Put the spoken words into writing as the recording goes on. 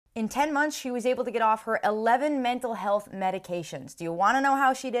In 10 months, she was able to get off her 11 mental health medications. Do you want to know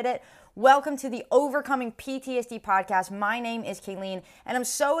how she did it? Welcome to the Overcoming PTSD podcast. My name is Kayleen, and I'm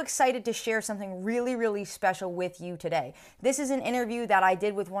so excited to share something really, really special with you today. This is an interview that I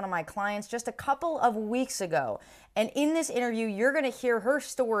did with one of my clients just a couple of weeks ago. And in this interview, you're going to hear her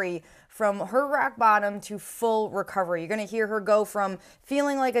story from her rock bottom to full recovery. You're going to hear her go from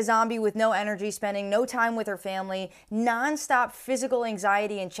feeling like a zombie with no energy, spending no time with her family, nonstop physical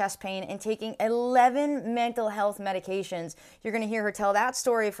anxiety and chest pain, and taking 11 mental health medications. You're going to hear her tell that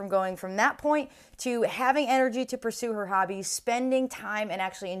story from going from that point to having energy to pursue her hobbies, spending time and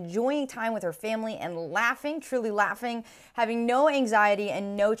actually enjoying time with her family and laughing, truly laughing, having no anxiety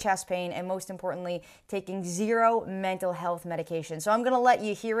and no chest pain, and most importantly, taking zero mental health medication. So I'm going to let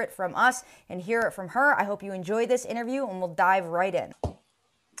you hear it from us and hear it from her. I hope you enjoy this interview, and we'll dive right in.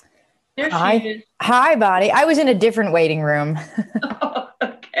 There she Hi. is. Hi, Bonnie. I was in a different waiting room.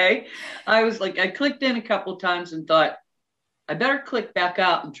 Okay. I clicked in a couple times and thought, I better click back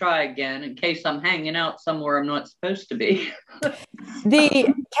out and try again in case I'm hanging out somewhere I'm not supposed to be.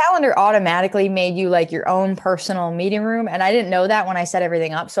 The calendar automatically made you like your own personal meeting room. And I didn't know that when I set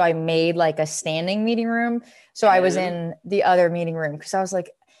everything up. So I made like a standing meeting room. So I was in the other meeting room because I was like,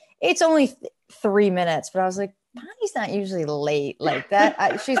 it's only 3 minutes. But I was like, Bonnie's not usually late like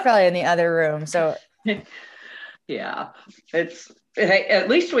that. She's probably in the other room. So Yeah, hey, at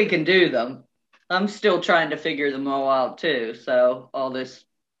least we can do them. I'm still trying to figure them all out too. So all this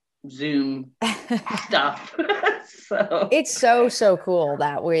Zoom stuff. So it's so cool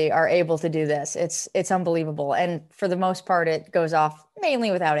that we are able to do this. It's unbelievable. And for the most part, it goes off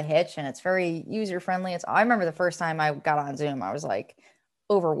mainly without a hitch, and it's very user friendly. I remember the first time I got on Zoom, I was like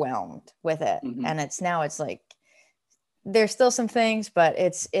overwhelmed with it. mhm. And it's like there's still some things, but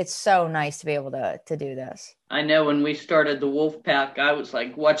it's so nice to be able to do this. I know when we started the Wolf Pack, I was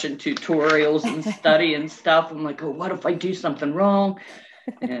like watching tutorials and studying stuff. I'm like, oh, what if I do something wrong?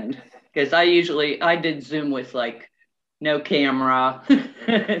 And because I did Zoom with like no camera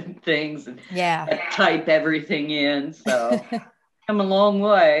and things and Yeah. type everything in. So come a long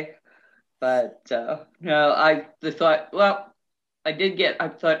way. But no, I thought, well, I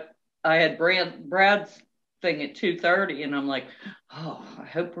thought I had Brad's thing at 2:30, and I'm like, oh, I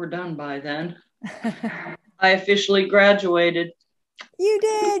hope we're done by then. I officially graduated. You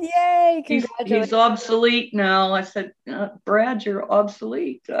did. Yay. He's Congratulations. obsolete now. I said, Brad, you're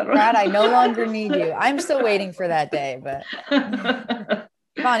obsolete. I Brad, I no longer don't need you. I'm still waiting for that day, but know.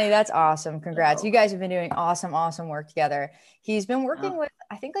 Bonnie, that's awesome. Congrats. You guys have been doing awesome work together. He's been Yeah. working with,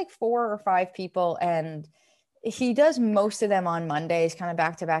 I think, like 4 or 5 people, and he does most of them on Mondays, kind of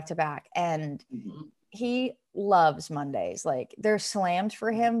back to back to back. And Mhm. he loves Mondays. Like they're slammed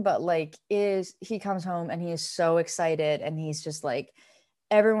for him, but like is he comes home and he is so excited, and he's just like,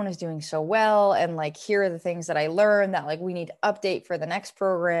 everyone is doing so well, and like here are the things that I learned that like we need to update for the next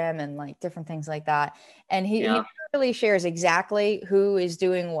program, and like different things like that. And he Yeah. never really shares exactly who is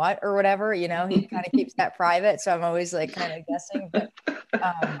doing what or whatever, he kind of keeps that private, so I'm always like kind of guessing. But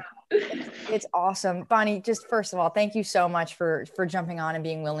um it's awesome. Bonnie, just first of all, thank you so much for jumping on and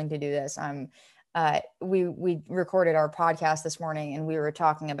being willing to do this. We recorded our podcast this morning, and we were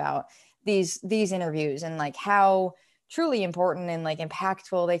talking about these interviews and like how truly important and like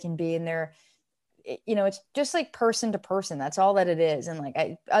impactful they can be. And it's just like person to person. That's all that it is. And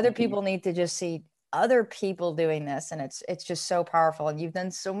like other Mhm. people need to just see other people doing this, and it's just so powerful. And you've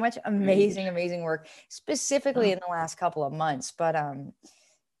done so much Right. amazing work, specifically Yeah. in the last couple of months. But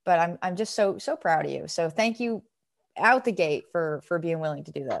I'm just so proud of you. So thank you out the gate for being willing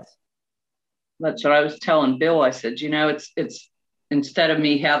to do this. That's what I was telling Bill. I said, it's instead of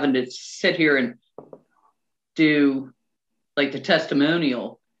me having to sit here and do like the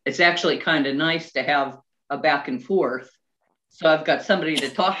testimonial, it's actually kind of nice to have a back and forth. So I've got somebody to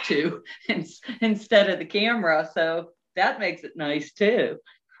talk to instead of the camera. So that makes it nice too.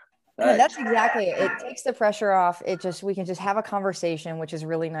 But That's exactly it. It takes the pressure off. We can just have a conversation, which is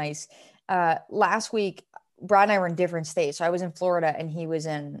really nice. Last week, Brad and I were in different states. So I was in Florida, and he was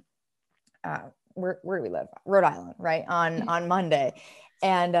in where do we live? Rhode Island, right? On Monday.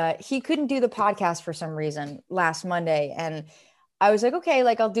 And he couldn't do the podcast for some reason last Monday. And I was like, okay,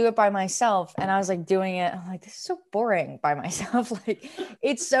 like I'll do it by myself. And I was like doing it. I'm like, this is so boring by myself. Like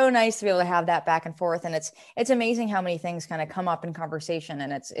it's so nice to be able to have that back and forth. And it's amazing how many things kind of come up in conversation.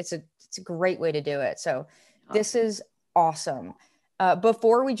 And it's a great way to do it. So this is awesome.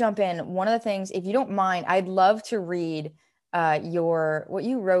 Before we jump in, one of the things, if you don't mind, I'd love to read your what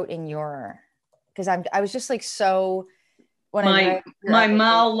you wrote in your, because I was just like, so when I my read your my application,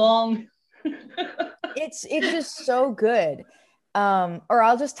 mile long. it's just so good. Or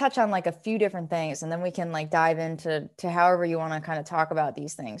I'll just touch on like a few different things and then we can like dive into however you want to kind of talk about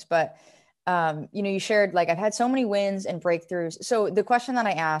these things. But you shared like I've had so many wins and breakthroughs. So the question that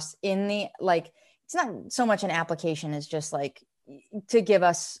I asked in the like, it's not so much an application as just like to give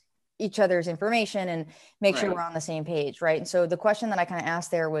us each other's information and make sure we're on the same page, right? And so the question that I kind of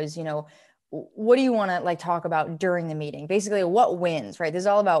asked there was, what do you want to like talk about during the meeting? Basically, what wins, right? This is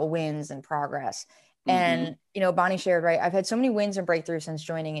all about wins and progress. And, Bonnie shared, right? I've had so many wins and breakthroughs since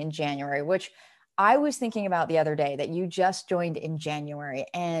joining in January, which I was thinking about the other day that you just joined in January.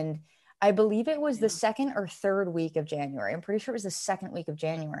 And I believe it was the second or third week of January. I'm pretty sure it was the second week of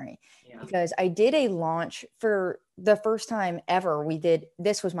January because I did a launch for the first time ever.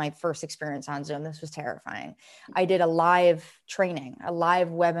 This was my first experience on Zoom. This was terrifying. I did a live training, a live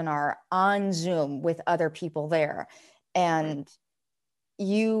webinar on Zoom with other people there. And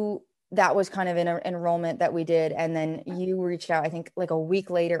that was kind of an enrollment that we did. And then you reached out, I think like a week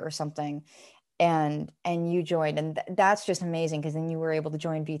later or something. And you joined, and that's just amazing because then you were able to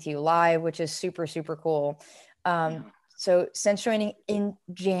join BTU Live, which is super, super cool. So since joining in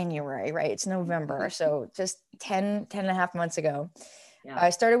January, right? It's November. So just 10 and a half months ago,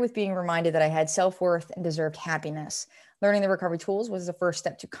 I started with being reminded that I had self-worth and deserved happiness. Learning the recovery tools was the first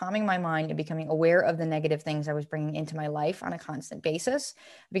step to calming my mind and becoming aware of the negative things I was bringing into my life on a constant basis.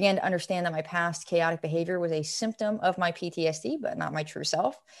 I began to understand that my past chaotic behavior was a symptom of my PTSD, but not my true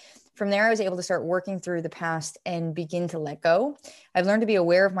self. From there, I was able to start working through the past and begin to let go. I've learned to be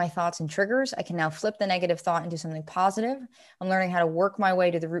aware of my thoughts and triggers. I can now flip the negative thought into something positive. I'm learning how to work my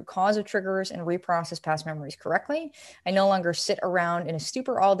way to the root cause of triggers and reprocess past memories correctly. I no longer sit around in a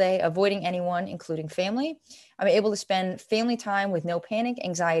stupor all day, avoiding anyone, including family. I'm able to spend family time with no panic,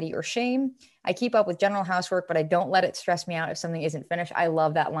 anxiety, or shame. I keep up with general housework, but I don't let it stress me out if something isn't finished. I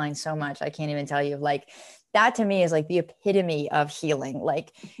love that line so much. I can't even tell you. Like, that to me is like the epitome of healing.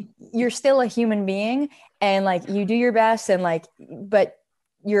 Like, you're still a human being and like you do your best and like, but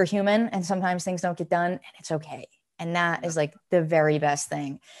you're human and sometimes things don't get done and it's okay. And that is like the very best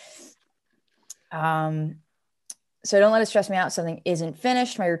thing. So don't let it stress me out if something isn't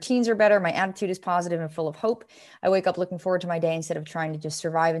finished. My routines are better. My attitude is positive and full of hope. I wake up looking forward to my day instead of trying to just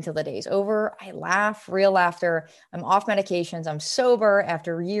survive until the day is over. I laugh, real laughter. I'm off medications. I'm sober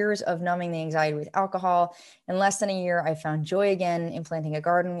after years of numbing the anxiety with alcohol. In less than a year, I found joy again in planting a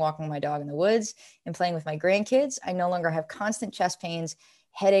garden, walking my dog in the woods, and playing with my grandkids. I no longer have constant chest pains,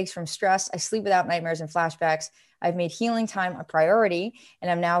 headaches from stress. I sleep without nightmares and flashbacks. I've made healing time a priority, and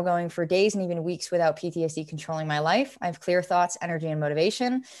I'm now going for days and even weeks without PTSD controlling my life. I have clear thoughts, energy, and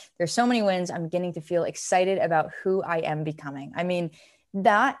motivation. There's so many wins. I'm beginning to feel excited about who I am becoming. I mean,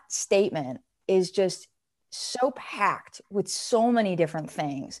 that statement is just so packed with so many different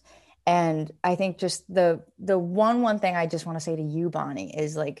things. And I think just the one thing I just want to say to you, Bonnie,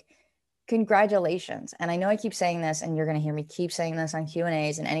 is like, congratulations. And I know I keep saying this and you're going to hear me keep saying this on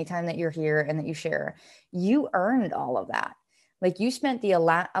Q&As and anytime that you're here and that you share, you earned all of that. Like, you spent the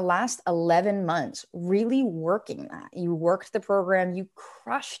last 11 months really working that. You worked the program, you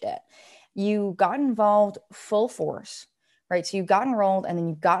crushed it. You got involved full force, right? So you got enrolled and then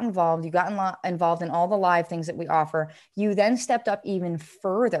you got involved, involved in all the live things that we offer. You then stepped up even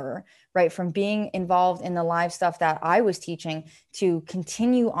further, right? From being involved in the live stuff that I was teaching to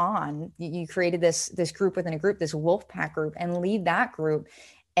continue on. You created this group within a group, this Wolfpack group, and lead that group.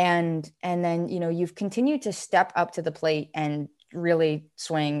 And then, you've continued to step up to the plate and really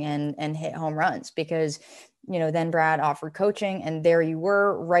swing and hit home runs because then Brad offered coaching and there you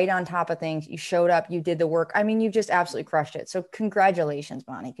were right on top of things. You showed up, you did the work. I mean, you just absolutely crushed it. So congratulations,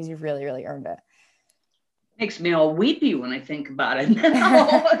 Bonnie, because you've really, really earned it. Makes me all weepy when I think about it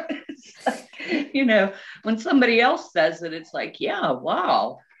now. Like, when somebody else says it, it's like, yeah,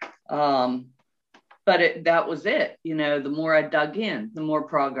 wow. But that was it. The more I dug in, the more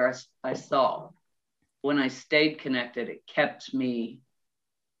progress I saw. When I stayed connected, it kept me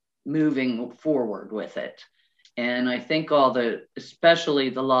moving forward with it. And I think especially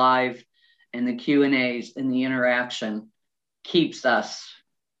the live and the Q&As and the interaction keeps us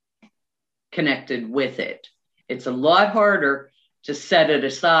connected with it. It's a lot harder to set it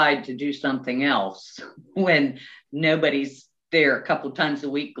aside to do something else when nobody's there a couple of times a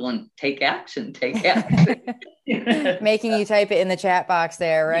week going, take action. Making you type it in the chat box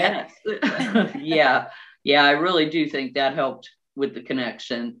there, right? Yes. Yeah, I really do think that helped with the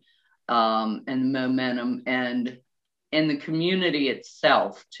connection and the momentum and the community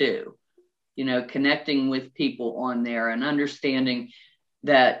itself too. Connecting with people on there and understanding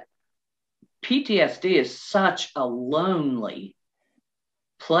that PTSD is such a lonely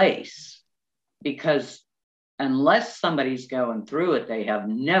place because unless somebody's going through it, they have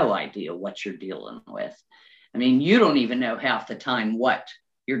no idea what you're dealing with. I mean, you don't even know half the time what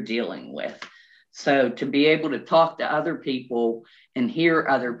you're dealing with. So to be able to talk to other people and hear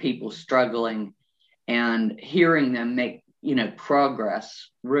other people struggling and hearing them make, progress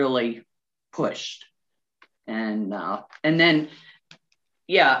really pushed. And then,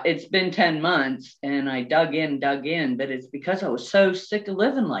 yeah, it's been 10 months and I dug in, but it's because I was so sick of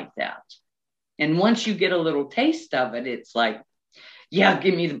living like that. And once you get a little taste of it, it's like, yeah,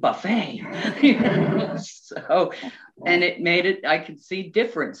 give me the buffet. So, and it made it, I could see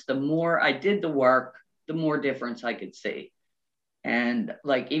difference. The more I did the work, the more difference I could see. And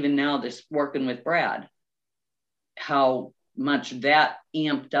like even now, this working with Brad, how much that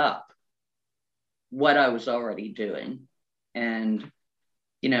amped up what I was already doing. And,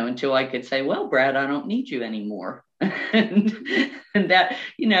 until I could say, well, Brad, I don't need you anymore. and that,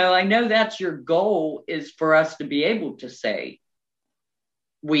 I know that's your goal, is for us to be able to say,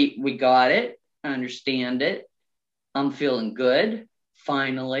 we got it, I understand it, I'm feeling good,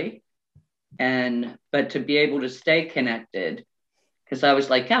 finally. But to be able to stay connected, because I was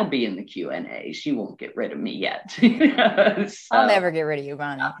like, I'll be in the Q&As. You won't get rid of me yet. I'll never get rid of you,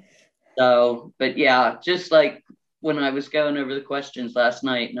 Bonnie. So, but yeah, just like when I was going over the questions last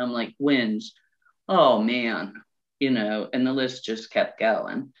night and I'm like, wins, oh man, and the list just kept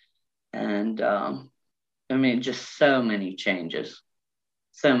going. And I mean, just so many changes.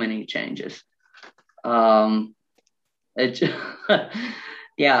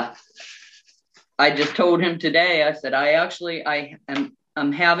 Yeah. I just told him today, I said,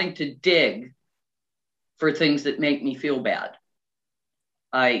 I'm having to dig for things that make me feel bad.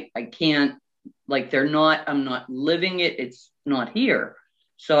 I can't, like, I'm not living it. It's not here.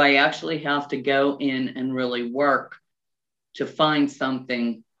 So I actually have to go in and really work to find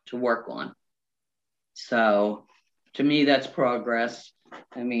something to work on. So to me, that's progress.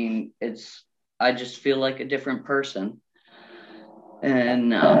 I mean, I just feel like a different person.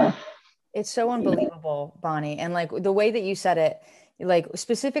 And it's so unbelievable, Bonnie. And like the way that you said it, like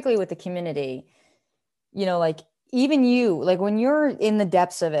specifically with the community, like even you, like when you're in the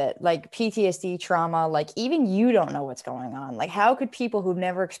depths of it, like PTSD trauma, like even you don't know what's going on. Like how could people who've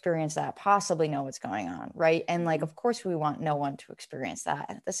never experienced that possibly know what's going on, right? And like, of course we want no one to experience that.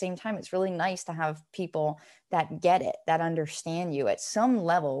 And at the same time, it's really nice to have people that get it, that understand you at some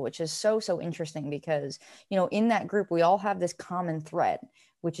level, which is so, so interesting because, in that group, we all have this common thread,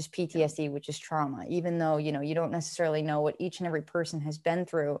 which is PTSD, which is trauma. Even though, you don't necessarily know what each and every person has been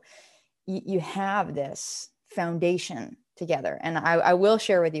through, you have this foundation together. And I will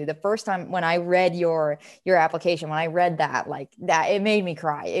share with you, the first time when I read your application, when I read that, like that, it made me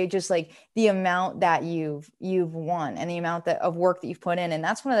cry. It just like the amount that you've won and the amount of work that you've put in. And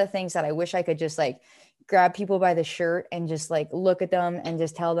that's one of the things that I wish I could just like grab people by the shirt and just like look at them and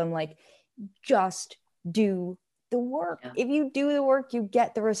just tell them like, just do the work. Yeah. If you do the work, you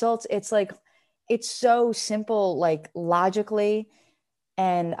get the results. It's like, it's so simple, like logically.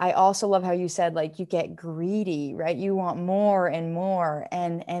 And I also love how you said, like, you get greedy, right? You want more and more.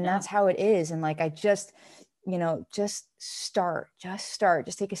 And that's how it is. And like, I just, just start,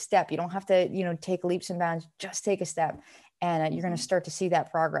 just take a step. You don't have to, take leaps and bounds, just take a step. And you're going to start to see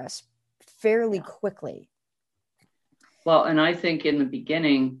that progress fairly quickly. Well, and I think in the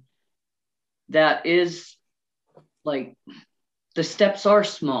beginning, that is like, the steps are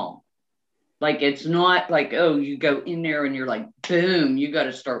small. Like, it's not like, oh, you go in there and you're like, boom, you got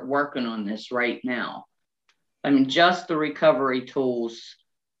to start working on this right now. I mean, just the recovery tools,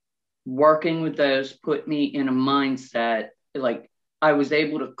 working with those put me in a mindset, like I was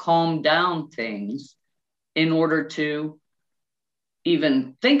able to calm down things in order to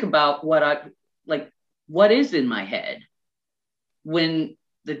even think about what is in my head. When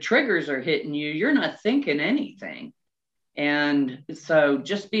the triggers are hitting you, you're not thinking anything. And so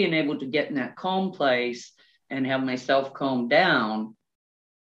just being able to get in that calm place and have myself calm down,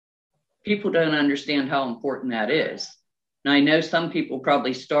 people don't understand how important that is. Now, I know some people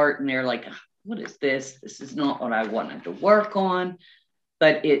probably start and they're like, what is this? This is not what I wanted to work on.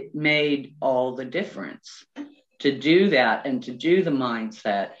 But it made all the difference to do that and to do the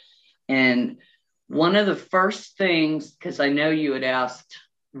mindset. And one of the first things, because I know you had asked,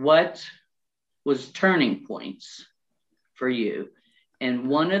 what was turning points for you? And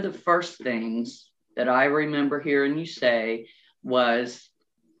one of the first things that I remember hearing you say was,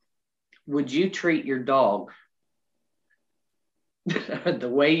 would you treat your dog the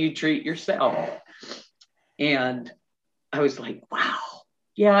way you treat yourself? And I was like, wow,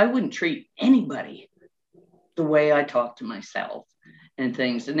 yeah, I wouldn't treat anybody the way I talk to myself and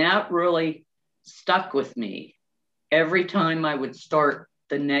things. And that really stuck with me every time I would start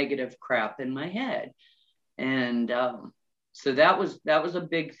the negative crap in my head. And so that was a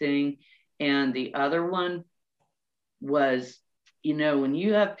big thing. And the other one was, when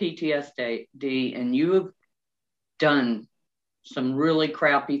you have PTSD and you have done some really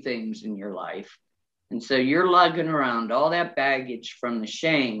crappy things in your life, and so you're lugging around all that baggage from the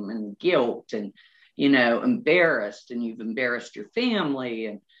shame and the guilt and, embarrassed, and you've embarrassed your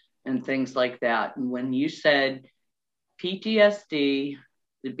family and things like that. And when you said PTSD,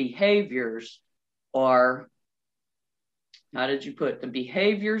 the behaviors are, how did you put it? The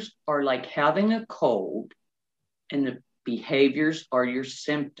behaviors are like having a cold, and the behaviors are your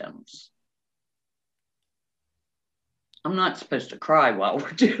symptoms. I'm not supposed to cry while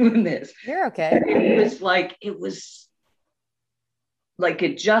we're doing this. You're okay. It was like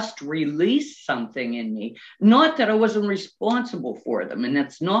it just released something in me. Not that I wasn't responsible for them. And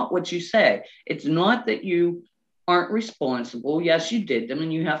that's not what you say. It's not that you aren't responsible. Yes, you did them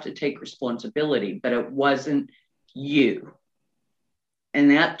and you have to take responsibility, but it wasn't you.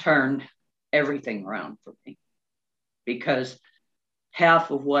 And that turned everything around for me, because half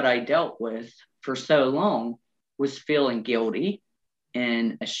of what I dealt with for so long was feeling guilty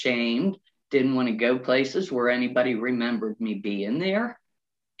and ashamed, didn't want to go places where anybody remembered me being there.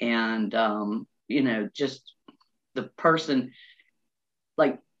 And, just the person,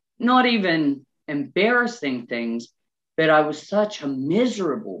 like, not even embarrassing things, but I was such a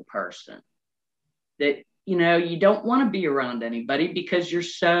miserable person that, you don't want to be around anybody because you're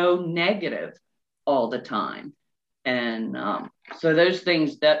so negative all the time. And so those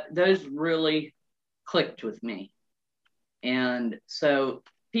things, those really clicked with me. And so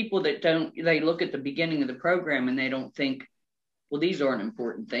people that they look at the beginning of the program and they don't think, well, these aren't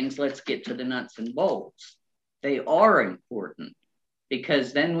important things. Let's get to the nuts and bolts. They are important,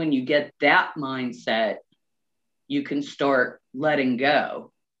 because then when you get that mindset, you can start letting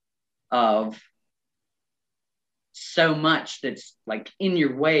go of so much that's like in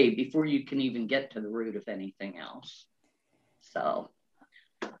your way before you can even get to the root of anything else. So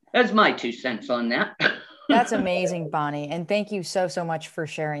that's my 2 cents on that. That's amazing, Bonnie. And thank you so, so much for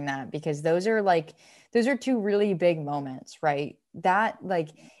sharing that, because those are 2 really big moments, right?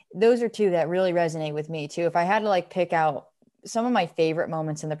 Those are 2 that really resonate with me too. If I had to pick out some of my favorite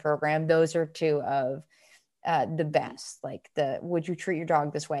moments in the program, those are 2 of the best. Would you treat your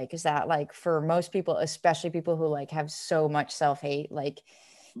dog this way? Because that, for most people, especially people who have so much self-hate,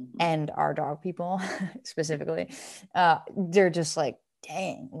 and our dog people specifically, they're just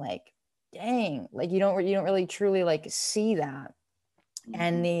dang, you don't really truly see that.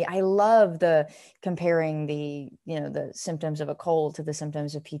 And I love the comparing the symptoms of a cold to the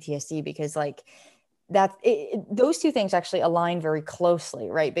symptoms of PTSD, because those 2 things actually align very closely,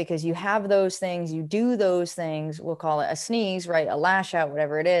 right? Because you have those things, you do those things, we'll call it a sneeze, right? A lash out,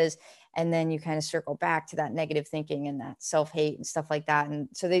 whatever it is. And then you kind of circle back to that negative thinking and that self-hate and stuff like that. And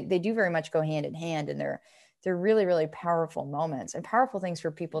so they do very much go hand in hand, and they're really, really powerful moments and powerful things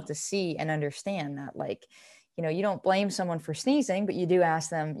for people to see and understand that, you don't blame someone for sneezing, but you do ask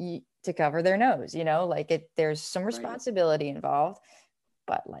them to cover their nose, there's some responsibility involved.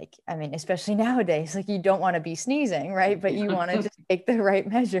 But especially nowadays, you don't want to be sneezing, right? But you want to just take the right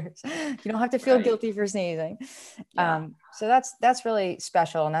measures. You don't have to feel guilty for sneezing. Yeah. So that's really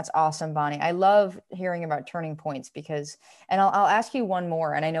special. And that's awesome, Bonnie. I love hearing about turning points, because, and I'll ask you one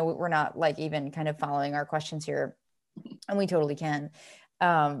more, and I know we're not even kind of following our questions here, and we totally can.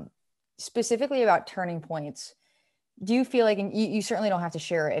 Specifically about turning points, do you feel and you certainly don't have to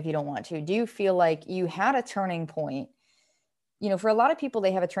share it if you don't want to, do you feel like you had a turning point? For a lot of people,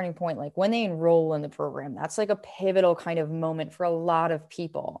 they have a turning point, when they enroll in the program. That's a pivotal kind of moment for a lot of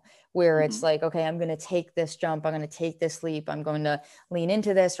people, where it's okay, I'm going to take this jump. I'm going to take this leap. I'm going to lean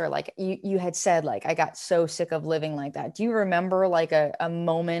into this. Or you had said, I got so sick of living like that. Do you remember a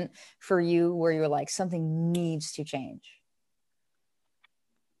moment for you where you're something needs to change?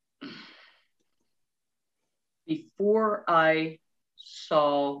 Before I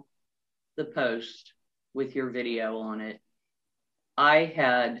saw the post with your video on it, I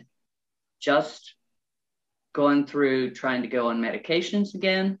had just gone through trying to go on medications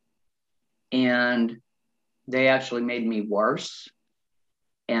again, and they actually made me worse.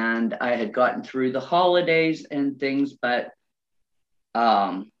 And I had gotten through the holidays and things, but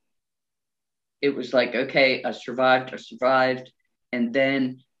it was okay, I survived. And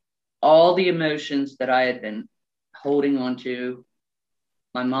then all the emotions that I had been holding on to,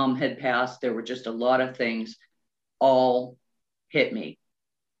 my mom had passed, there were just a lot of things all hit me.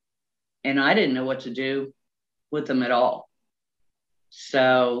 And I didn't know what to do with them at all.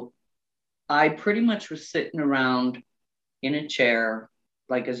 So I pretty much was sitting around in a chair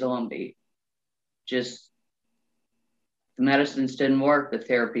like a zombie. Just the medicines didn't work, the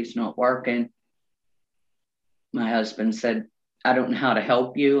therapy's not working. My husband said, I don't know how to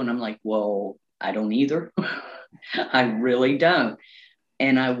help you. And I'm like, well, I don't either. I really don't.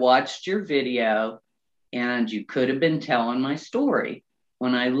 And I watched your video, and you could have been telling my story.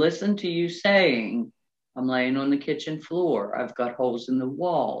 When I listened to you saying, I'm laying on the kitchen floor, I've got holes in the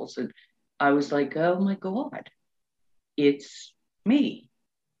walls. And I was like, oh my God, it's me.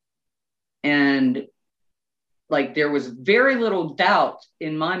 And like there was very little doubt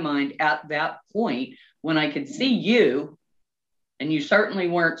in my mind at that point when I could see you, and you certainly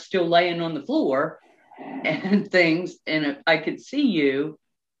weren't still laying on the floor and things, and I could see you.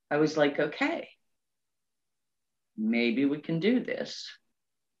 I was like, okay, maybe we can do this.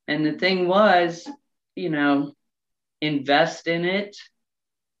 And the thing was, invest in it.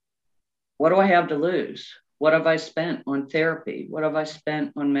 What do I have to lose? What have I spent on therapy? What have I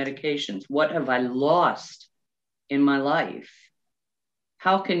spent on medications? What have I lost in my life?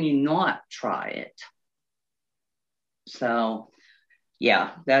 How can you not try it? So,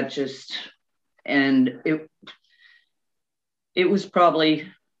 yeah, that just, and it was probably,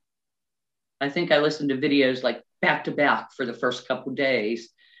 I think I listened to videos like back to back for the first couple of days,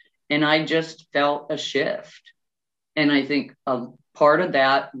 and I just felt a shift. And I think a part of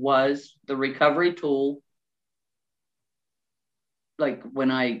that was the recovery tool. Like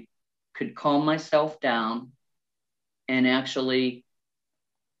when I could calm myself down and actually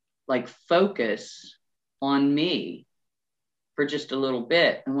like focus on me for just a little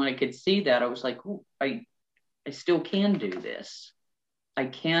bit. And when I could see that, I was like, oh, I still can do this. I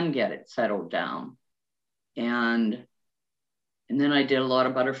can get it settled down. And then I did a lot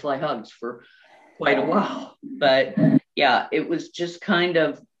of butterfly hugs for quite a while. But yeah, it was just kind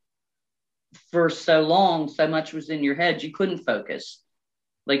of, for so long, so much was in your head, you couldn't focus.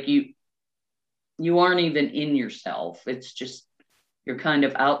 Like you aren't even in yourself. It's just, you're kind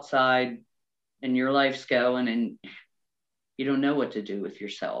of outside and your life's going and you don't know what to do with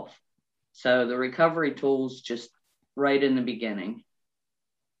yourself. So the recovery tools just right in the beginning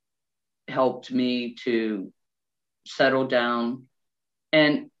helped me to settle down.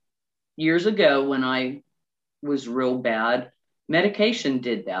 And years ago when I was real bad, medication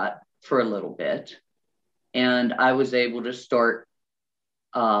did that for a little bit. And I was able to start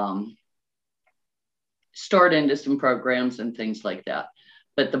into some programs and things like that.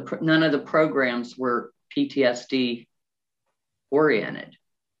 But none of the programs were PTSD oriented.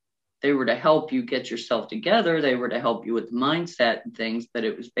 They were to help you get yourself together. They were to help you with the mindset and things, but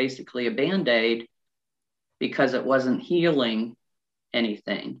it was basically a Band-Aid because it wasn't healing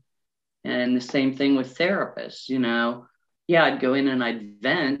anything. And the same thing with therapists, yeah, I'd go in and I'd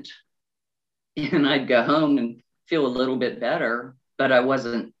vent and I'd go home and feel a little bit better, but I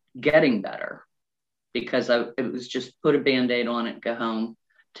wasn't getting better because it was just put a Band-Aid on it, go home,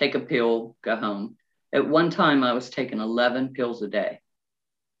 take a pill, go home. At one time, I was taking 11 pills a day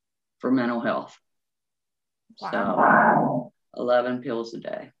for mental health. Wow. So 11 pills a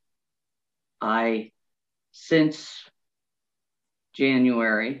day. Since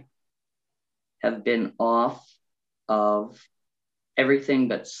January, have been off of everything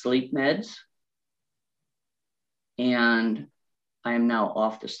but sleep meds. And I am now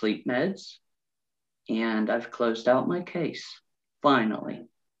off the sleep meds. And I've closed out my case, finally.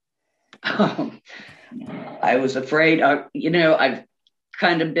 I was afraid, I've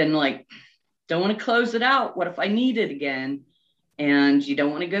kind of been like, don't want to close it out. What if I need it again? And you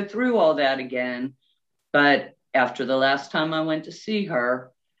don't want to go through all that again. But after the last time I went to see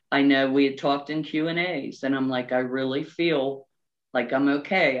her, I know we had talked in Q&As, and I'm like, I really feel like I'm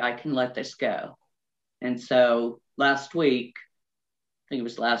okay. I can let this go. And so last week, I think it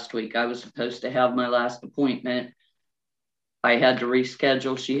was last week, I was supposed to have my last appointment. I had to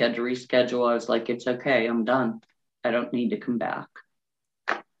reschedule. She had to reschedule. I was like, it's okay. I'm done. I don't need to come back.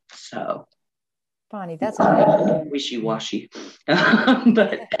 So. Bonnie, that's amazing. Wishy-washy.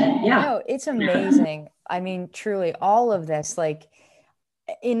 But yeah. No, it's amazing. I mean, truly, all of this, like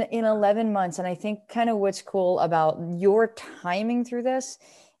in 11 months. And I think kind of what's cool about your timing through this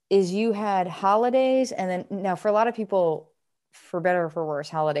is you had holidays. And then now for a lot of people, for better or for worse,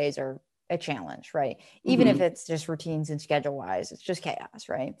 holidays are a challenge, right? Even if it's just routines and schedule wise, it's just chaos,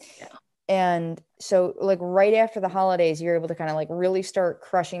 right? Yeah. And so like right after the holidays, you're able to kind of like really start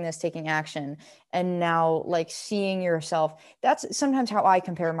crushing this, taking action. And now like seeing yourself, that's sometimes how I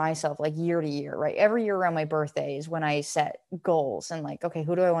compare myself like year to year, right? Every year around my birthday is when I set goals and like, okay,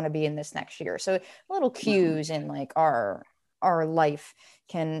 who do I want to be in this next year? So little cues in like our our life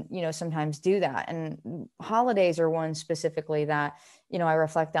can, sometimes do that. And holidays are one specifically that, I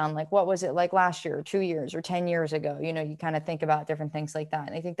reflect on, like, what was it like last year, or 2 years, or 10 years ago? You kind of think about different things like that.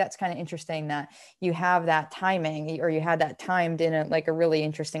 And I think that's kind of interesting that you have that timing, or you had that timed in a really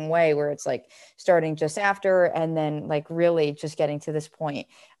interesting way, where it's like starting just after, and then like really just getting to this point,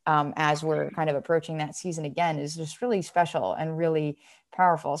 as we're kind of approaching that season again, is just really special and really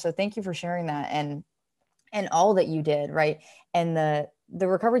powerful. So thank you for sharing that, and all that you did, right? And the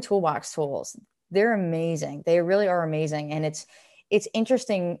recovery toolbox tools, they're amazing. They really are amazing. And it's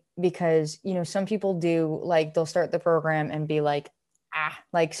interesting because, some people do, like, they'll start the program and be like,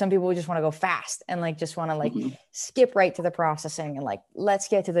 like, some people just want to go fast and like just want to like skip right to the processing and like, let's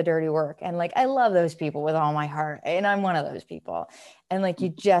get to the dirty work. And like, I love those people with all my heart, and I'm one of those people. And like, you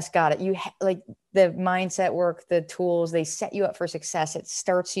just got it. Like, the mindset work, the tools, they set you up for success. It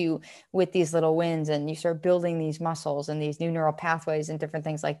starts you with these little wins, and you start building these muscles and these new neural pathways and different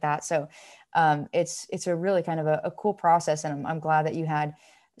things like that. So it's a really kind of a cool process. And I'm glad that you had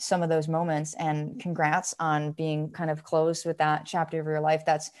some of those moments, and congrats on being kind of closed with that chapter of your life.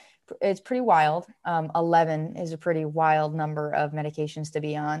 It's pretty wild. 11 is a pretty wild number of medications to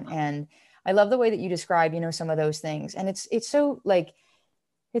be on. And I love the way that you describe, some of those things. And it's so like,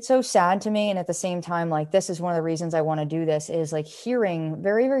 it's so sad to me. And at the same time, like, this is one of the reasons I want to do this, is like hearing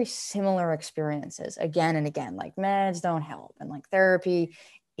very, very similar experiences again and again. Like, meds don't help, and like therapy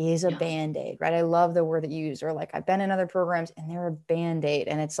is a Band-Aid, right? I love the word that you use. Or like, I've been in other programs and they're a Band-Aid.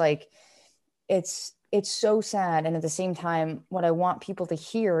 And it's like, it's so sad. And at the same time, what I want people to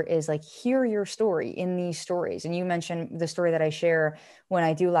hear is like, hear your story in these stories. And you mentioned the story that I share when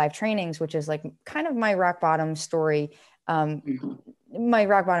I do live trainings, which is like kind of my rock bottom story, my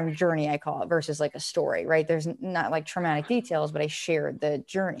rock bottom journey, I call it, versus like a story, right? There's not like traumatic details, but I shared the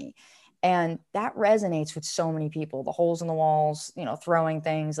journey. And that resonates with so many people, the holes in the walls, throwing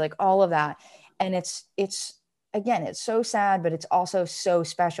things, like all of that. And it's again, it's so sad, but it's also so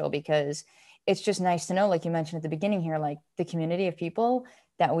special, because it's just nice to know, like you mentioned at the beginning here, like the community of people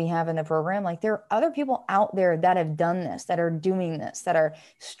that we have in the program, like there are other people out there that have done this, that are doing this, that are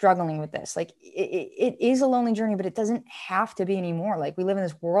struggling with this. Like it is a lonely journey, but it doesn't have to be anymore. Like, we live in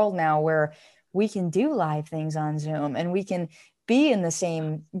this world now where we can do live things on Zoom, and we can be in the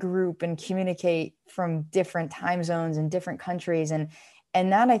same group and communicate from different time zones and different countries. And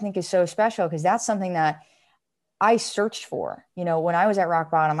that, I think, is so special, because that's something that I searched for, when I was at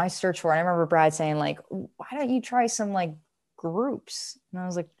rock bottom. I searched for, and I remember Brad saying, like, why don't you try some like groups? And I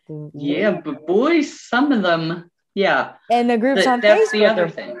was like, yeah, but boy, some of them, yeah. And the groups on that's Facebook the other are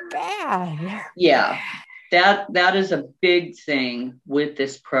thing. Bad. Yeah. That is a big thing with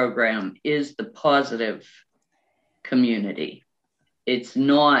this program, is the positive community. It's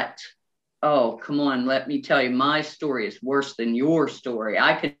not, oh, come on, let me tell you, my story is worse than your story.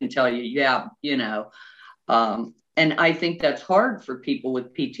 I can tell you, yeah, and I think that's hard for people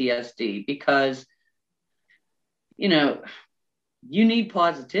with PTSD, because, you need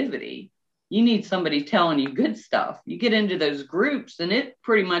positivity. You need somebody telling you good stuff. You get into those groups and it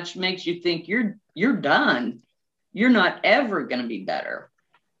pretty much makes you think you're done. You're not ever going to be better.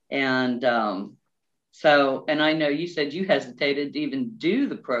 And and I know you said you hesitated to even do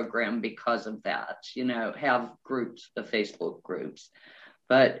the program because of that, have groups, the Facebook groups.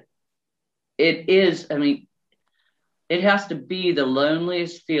 But it is, it has to be the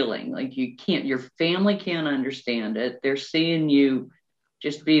loneliest feeling. Like, your family can't understand it. They're seeing you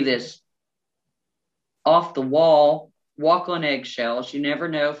just be this off the wall, walk on eggshells. You never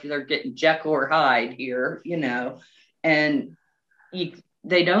know if they're getting Jekyll or Hyde here, and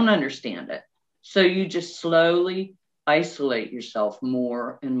they don't understand it. So you just slowly isolate yourself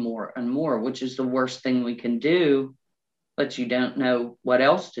more and more and more, which is the worst thing we can do, but you don't know what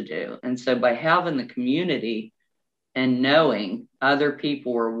else to do. And so by having the community and knowing other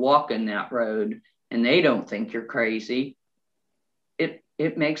people are walking that road and they don't think you're crazy,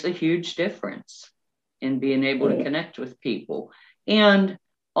 it makes a huge difference in being able to connect with people, and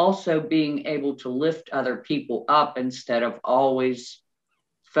also being able to lift other people up instead of always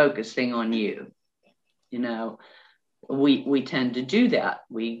focusing on you. We tend to do that.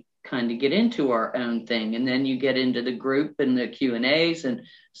 We kind of get into our own thing, and then you get into the group and the Q&As and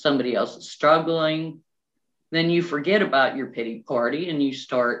somebody else is struggling. Then you forget about your pity party and you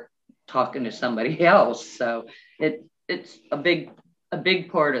start talking to somebody else. So it's a big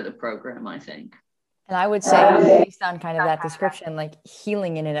part of the program, I think. And I would say, based on kind of that description, like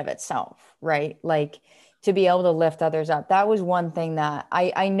healing in and of itself, right? Like, to be able to lift others up. That was one thing that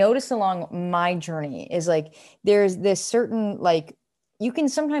I noticed along my journey, is like, there's this certain like you can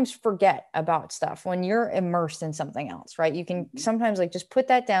sometimes forget about stuff when you're immersed in something else, right? You can sometimes like just put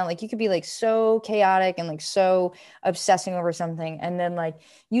that down. Like you could be like so chaotic and like so obsessing over something. And then like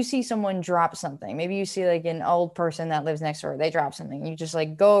you see someone drop something. Maybe you see like an old person that lives next door, they drop something. You just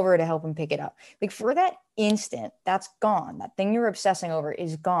like go over to help them pick it up. Like for that instant, that's gone. That thing you're obsessing over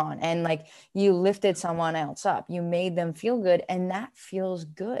is gone. And like you lifted someone else up, you made them feel good, and that feels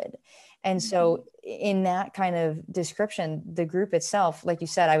good. And so, in that kind of description, the group itself, like you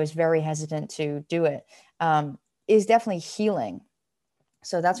said, I was very hesitant to do it, is definitely healing.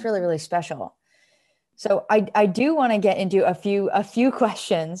 So that's really, really special. So I do want to get into a few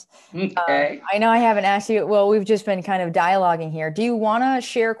questions. Okay. I know I haven't asked you. Well, we've just been kind of dialoguing here. Do you want to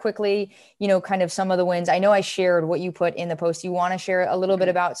share quickly, kind of some of the wins? I know I shared what you put in the post. You want to share a little bit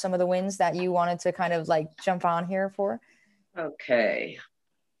about some of the wins that you wanted to kind of like jump on here for? Okay.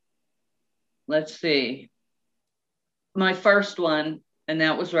 Let's see. My first one, and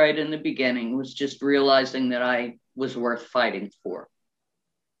that was right in the beginning, was just realizing that I was worth fighting for.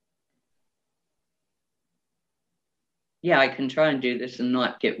 Yeah, I can try and do this and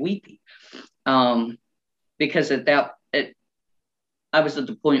not get weepy. Because I was at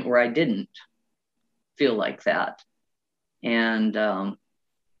the point where I didn't feel like that. And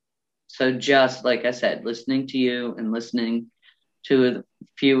so just like I said, listening to you and listening to a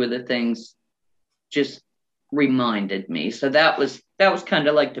few of the things just reminded me. So that was kind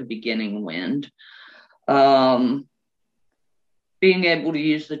of like the beginning wind. Being able to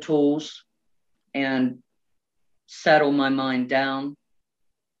use the tools and settle my mind down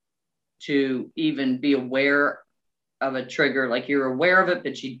to even be aware of a trigger, like you're aware of it,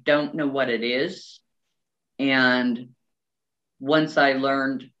 but you don't know what it is. And once I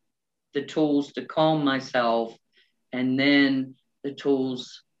learned the tools to calm myself, and then the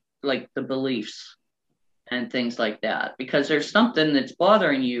tools like the beliefs and things like that, because there's something that's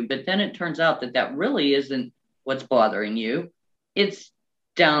bothering you, but then it turns out that really isn't what's bothering you. It's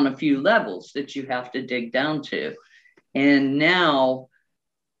down a few levels that you have to dig down to. And now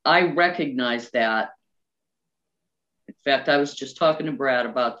I recognize that. In fact, I was just talking to Brad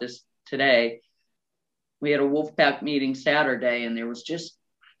about this today. We had a Wolfpack meeting Saturday, and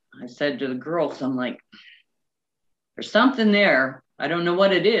I said to the girls, I'm like, there's something there. I don't know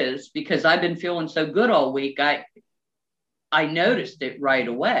what it is, because I've been feeling so good all week. I noticed it right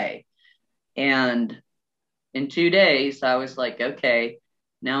away. And in 2 days, I was like, okay,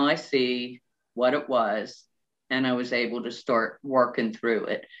 now I see what it was. And I was able to start working through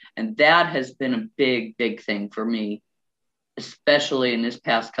it. And that has been a big, big thing for me, especially in this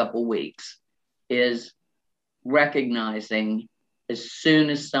past couple weeks, is recognizing as soon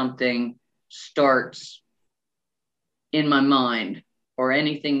as something starts in my mind, or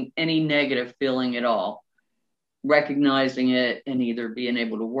anything, any negative feeling at all, recognizing it and either being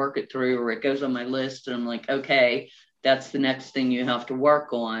able to work it through, or it goes on my list and I'm like, okay, that's the next thing you have to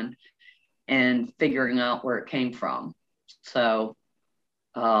work on, and figuring out where it came from. So,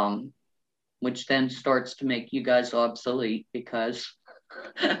 which then starts to make you guys obsolete, because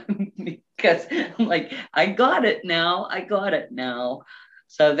I'm like, I got it now.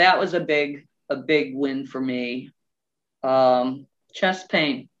 So that was a big win for me. Chest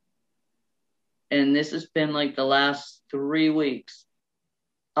pain. And this has been like the last 3 weeks.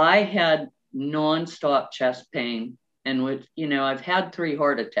 I had nonstop chest pain, and I've had 3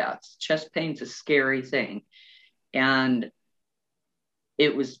 heart attacks. Chest pain's a scary thing. And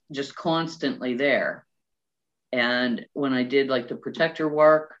it was just constantly there. And when I did like the protector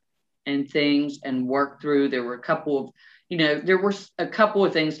work and things and worked through, there were a couple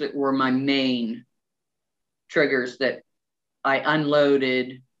of things that were my main triggers that I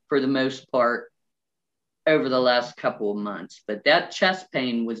unloaded for the most part over the last couple of months. But that chest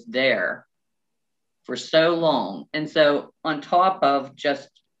pain was there for so long. And so on top of just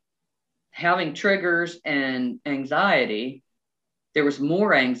having triggers and anxiety, there was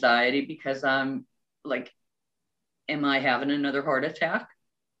more anxiety because I'm like, am I having another heart attack?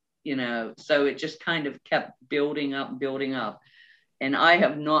 So it just kind of kept building up. And I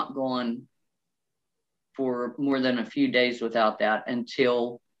have not gone for more than a few days without that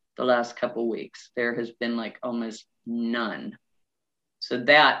until the last couple of weeks. There has been like almost none. So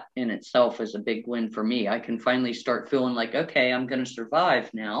that in itself is a big win for me. I can finally start feeling like, okay, I'm going to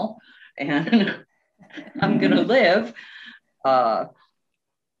survive now, and I'm going to live.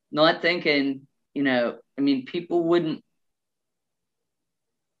 Not thinking, people wouldn't,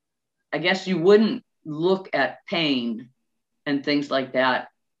 I guess you wouldn't look at pain and things like that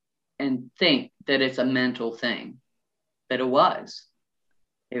and think that it's a mental thing, but it was.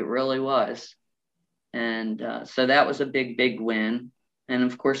 It really was. And so that was a big, big win. And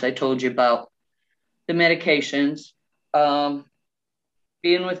of course, I told you about the medications. Um,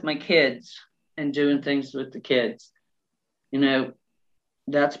 Being with my kids and doing things with the kids, you know,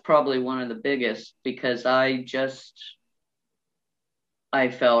 that's probably one of the biggest, because I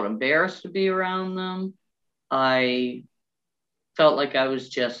felt embarrassed to be around them. I felt like I was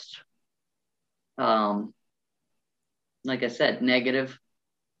just, um, like I said, negative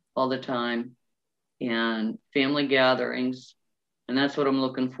all the time, and family gatherings. And that's what I'm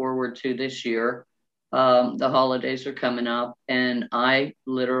looking forward to this year. The holidays are coming up, and I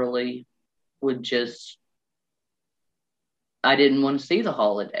literally would just, I didn't want to see the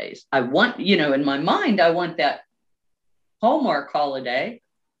holidays. I want, in my mind, I want that Hallmark holiday,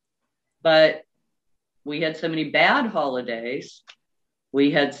 but we had so many bad holidays.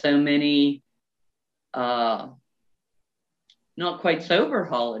 We had so many uh, not quite sober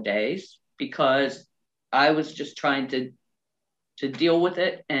holidays, because I was just trying to deal with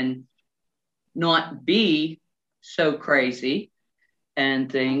it and not be so crazy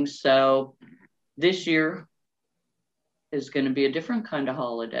and things. So this year is going to be a different kind of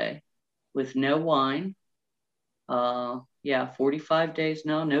holiday with no wine. Yeah, 45 days,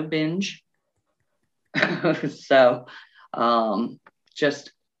 no binge. So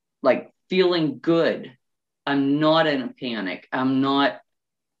just like feeling good. I'm not in a panic. I'm not,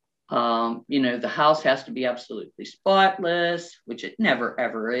 the house has to be absolutely spotless, which it never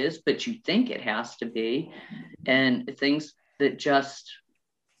ever is, but you think it has to be. And things that just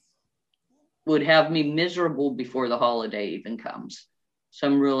would have me miserable before the holiday even comes. So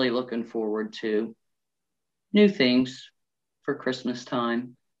I'm really looking forward to new things for Christmas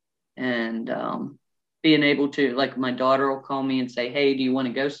time, and being able to, like, my daughter will call me and say, "Hey, do you want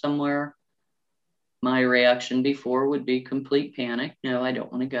to go somewhere?" My reaction before would be complete panic. No, I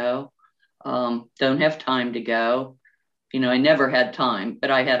don't want to go. Don't have time to go. I never had time, but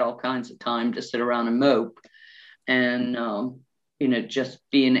I had all kinds of time to sit around and mope. And, just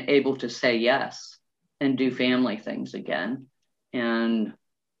being able to say yes and do family things again. And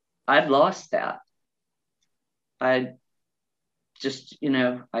I'd lost that. I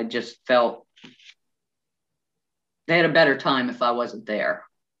I just felt they had a better time if I wasn't there,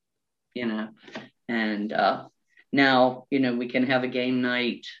 and now, we can have a game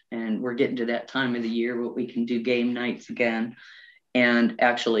night, and we're getting to that time of the year where we can do game nights again and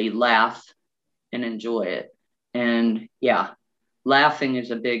actually laugh and enjoy it. And yeah, laughing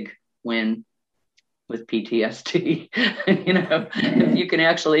is a big win with PTSD. If you can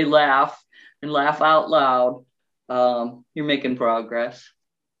actually laugh and laugh out loud, you're making progress.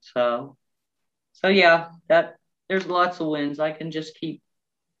 So yeah, that there's lots of wins. I can just keep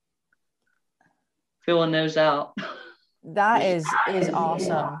filling those out. That is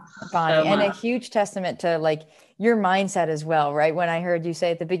awesome, Bonnie, So and a much. huge testament to like your mindset as well, right? When I heard you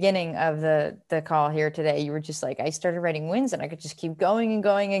say at the beginning of the call here today, you were just like, I started writing wins and I could just keep going and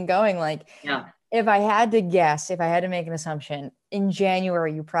going and going. Like, Yeah. if I had to guess, if I had to make an assumption, in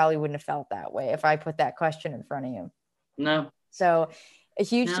January, you probably wouldn't have felt that way if I put that question in front of you. No. So, a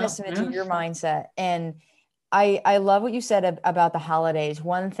huge No. testament to No. your mindset. And I love what you said about the holidays.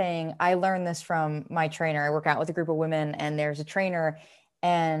 One thing I learned this from my trainer. I work out with a group of women, and there's a trainer,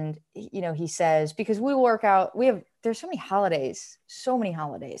 and he says, because we work out, there's so many holidays, so many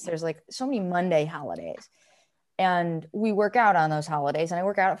holidays. There's like so many Monday holidays, and we work out on those holidays. And I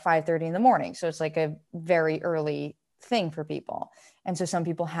work out at 5:30 in the morning, so it's like a very early thing for people. And so some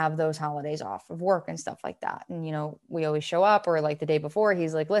people have those holidays off of work and stuff like that. And we always show up, or like the day before,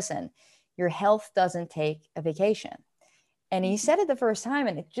 he's like, listen, your health doesn't take a vacation. And he said it the first time,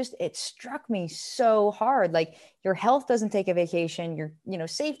 and it struck me so hard. Like, your health doesn't take a vacation, your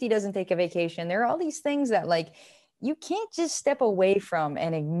safety doesn't take a vacation. There are all these things that, like, you can't just step away from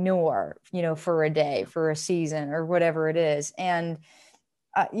and ignore, for a day, for a season, or whatever it is. And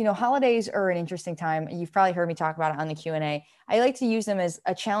holidays are an interesting time. You've probably heard me talk about it on the Q&A. I like to use them as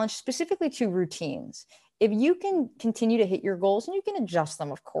a challenge specifically to routines. If you can continue to hit your goals, and you can adjust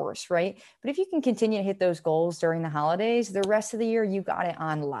them, of course, right? But if you can continue to hit those goals during the holidays, the rest of the year, you got it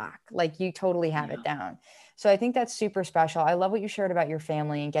on lock. Like, you totally have it down. So I think that's super special. I love what you shared about your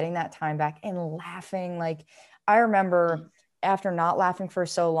family and getting that time back and laughing. Like, I remember after not laughing for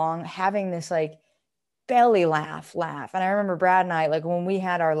so long, having this like belly laugh. And I remember Brad and I, like, when we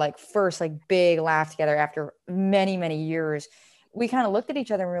had our like first like big laugh together after many, many years, we kind of looked at each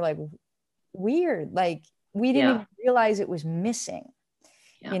other and we were like, weird. Like, we didn't even realize it was missing,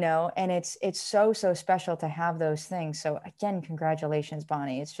 and it's so, so special to have those things. So again, congratulations,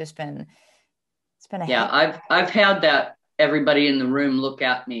 Bonnie. It's been a Yeah. I've had that everybody in the room look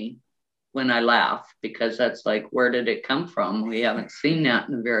at me when I laugh, because that's like, where did it come from? We haven't seen that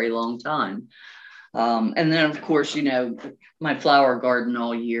in a very long time. And then of course, my flower garden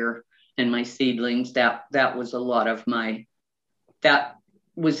all year and my seedlings, that was a lot of that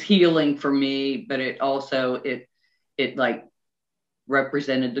was healing for me, but it also, it like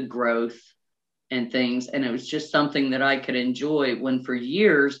represented the growth and things. And it was just something that I could enjoy, when for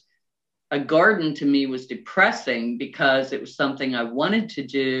years, a garden to me was depressing because it was something I wanted to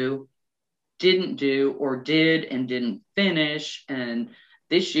do, didn't do, or did and didn't finish. And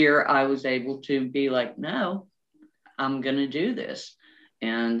this year I was able to be like, no, I'm going to do this.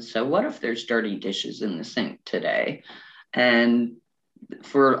 And so what if there's dirty dishes in the sink today? And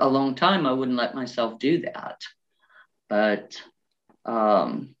for a long time, I wouldn't let myself do that. But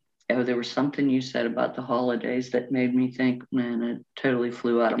there was something you said about the holidays that made me think, man, it totally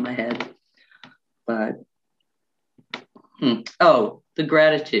flew out of my head. But, the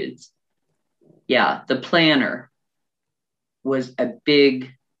gratitudes. Yeah, the planner was a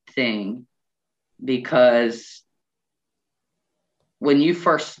big thing, because when you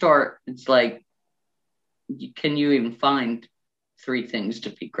first start, it's like, can you even find 3 things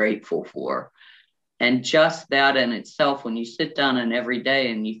to be grateful for? And just that in itself, when you sit down and every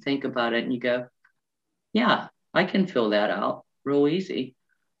day and you think about it and you go, yeah, I can fill that out real easy.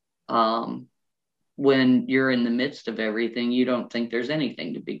 When you're in the midst of everything, you don't think there's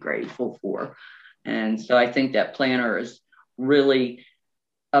anything to be grateful for. And so I think that planner is really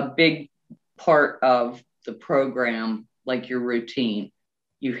a big part of the program, like your routine.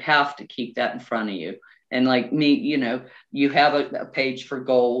 You have to keep that in front of you. And like me, you have a page for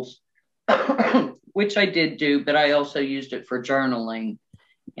goals, which I did do, but I also used it for journaling.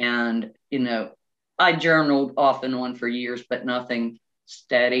 And, I journaled off and on for years, but nothing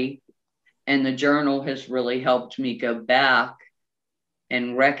steady. And the journal has really helped me go back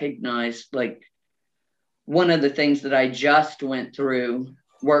and recognize, like, one of the things that I just went through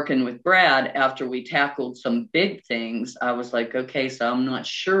working with Brad after we tackled some big things. I was like, okay, so I'm not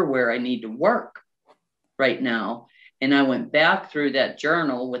sure where I need to work right now. And I went back through that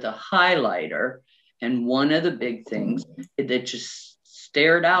journal with a highlighter. And one of the big things that just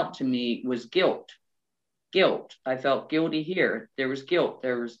stared out to me was guilt. Guilt. I felt guilty here. There was guilt.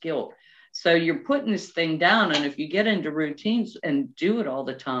 There was guilt. So you're putting this thing down. And if you get into routines and do it all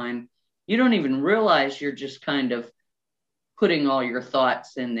the time, you don't even realize you're just kind of putting all your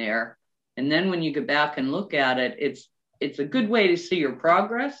thoughts in there. And then when you go back and look at it, it's a good way to see your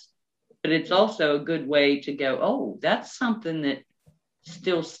progress, but it's also a good way to go, oh, that's something that's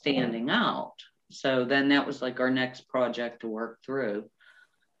still standing out. So then that was like our next project to work through.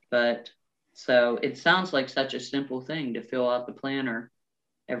 But so it sounds like such a simple thing to fill out the planner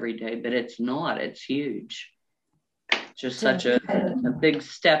every day, but it's not. It's huge. Just such a big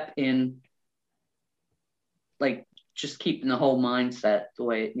step in, like, just keeping the whole mindset the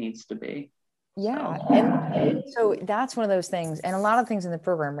way it needs to be. Yeah. And so that's one of those things. And a lot of things in the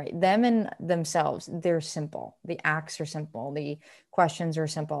program, right? Them and themselves, they're simple. The acts are simple. The questions are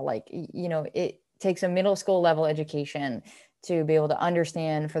simple. Like, it takes a middle school level education to be able to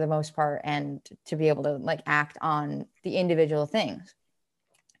understand for the most part, and to be able to like act on the individual things.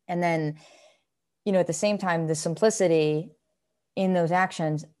 And then, at the same time, the simplicity in those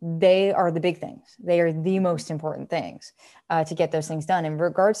actions, they are the big things. They are the most important things to get those things done. In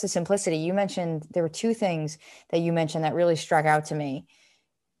regards to simplicity, you mentioned there were 2 things that you mentioned that really struck out to me.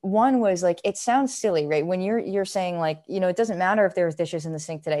 One was like, it sounds silly, right? When you're saying like, it doesn't matter if there's dishes in the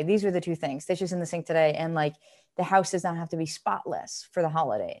sink today. These were the 2 things: dishes in the sink today, and like the house does not have to be spotless for the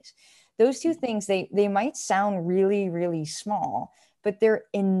holidays. Those 2 things, they might sound really, really small, but they're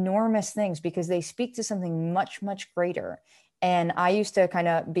enormous things because they speak to something much, much greater. And I used to kind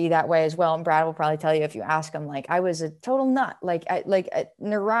of be that way as well. And Brad will probably tell you if you ask him, like I was a total nut, like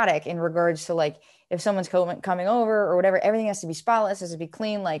neurotic in regards to like, if someone's coming over or whatever, everything has to be spotless, has to be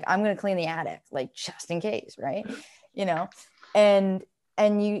clean. Like I'm going to clean the attic, like just in case. Right.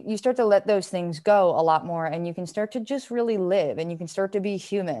 And you start to let those things go a lot more, and you can start to just really live, and you can start to be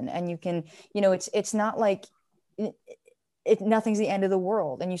human, and you can, it's not like nothing's the end of the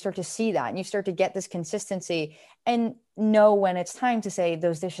world. And you start to see that, and you start to get this consistency and know when it's time to say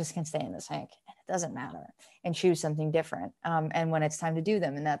those dishes can stay in the sink and it doesn't matter, and choose something different. And when it's time to do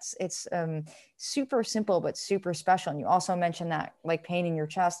them, and it's super simple, but super special. And you also mentioned that like pain in your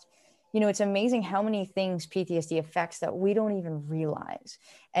chest, it's amazing how many things PTSD affects that we don't even realize.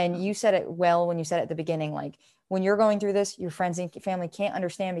 And you said it well when you said at the beginning, like when you're going through this, your friends and family can't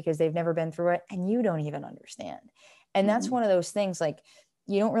understand because they've never been through it, and you don't even understand. And that's one of those things, like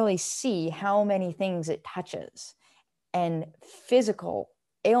you don't really see how many things it touches. And physical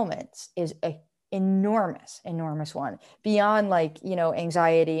ailments is a enormous one beyond like,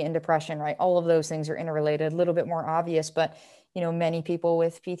 anxiety and depression, right? All of those things are interrelated, a little bit more obvious, but many people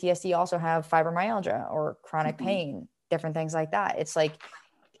with PTSD also have fibromyalgia or chronic pain, different things like that. It's like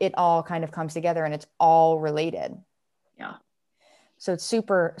it all kind of comes together and it's all related. Yeah. So it's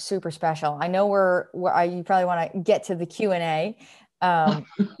super, super special. I know you probably want to get to the Q&A.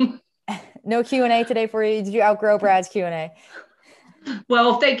 No Q&A today for you. Did you outgrow Brad's Q&A?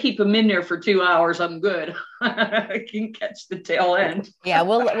 Well, if they keep them in there for 2 hours, I'm good. I can catch the tail end. Yeah,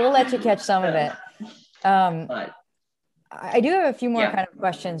 we'll let you catch some of it. But I do have a few more kind of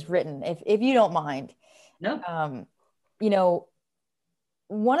questions written, if you don't mind. No.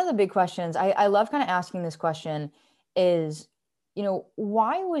 One of the big questions, I love kind of asking this question is,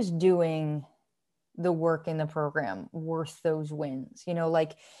 why was doing the work in the program worth those wins?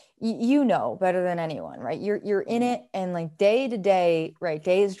 Like, better than anyone, right? You're in it, and like day to day, right?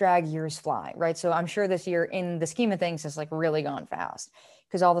 Days drag, years fly, right? So I'm sure this year, in the scheme of things, has like really gone fast,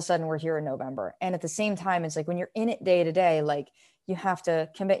 because all of a sudden we're here in November. And at the same time, it's like when you're in it day to day, like you have to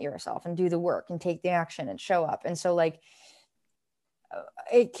commit yourself and do the work and take the action and show up. And so like,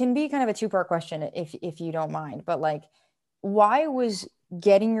 it can be kind of a two-part question, if you don't mind, but like, why was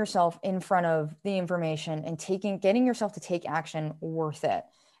getting yourself in front of the information and getting yourself to take action worth it?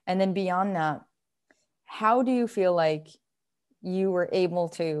 And then beyond that, how do you feel like you were able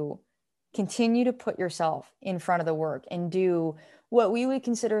to continue to put yourself in front of the work and do what we would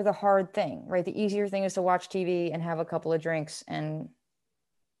consider the hard thing, right? The easier thing is to watch TV and have a couple of drinks and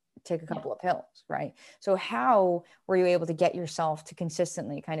take a couple of pills, right? So how were you able to get yourself to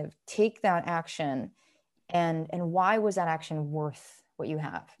consistently kind of take that action, and why was that action worth what you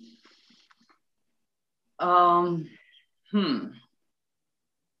have?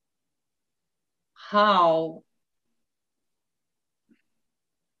 How?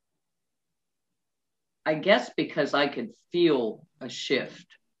 I guess because I could feel a shift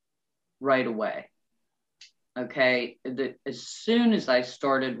right away. Okay. As soon as I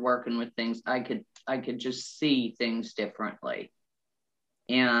started working with things, I could just see things differently.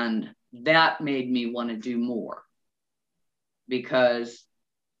 And that made me want to do more, because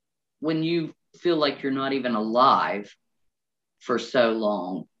when you feel like you're not even alive for so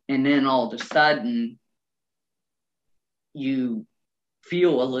long, and then all of a sudden you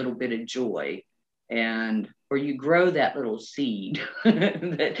feel a little bit of joy, or you grow that little seed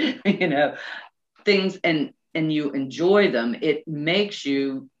that, things, and you enjoy them, it makes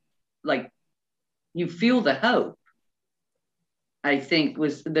you like, you feel the hope. I think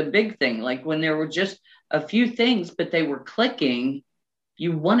was the big thing. Like when there were just a few things, but they were clicking,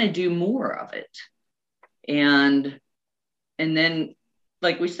 you want to do more of it. And then,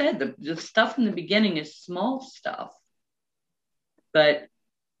 like we said, the stuff in the beginning is small stuff, but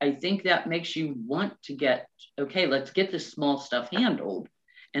I think that makes you want to okay, let's get this small stuff handled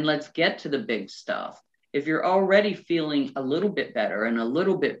and let's get to the big stuff. If you're already feeling a little bit better and a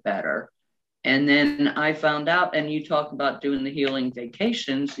little bit better, and then I found out, and you talk about doing the healing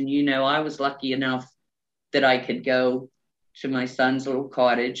vacations, and I was lucky enough that I could go to my son's little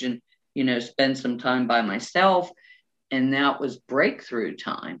cottage and, spend some time by myself. And that was breakthrough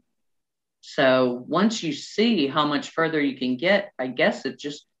time. So once you see how much further you can get, I guess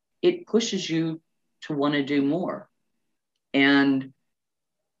it pushes you to want to do more. And,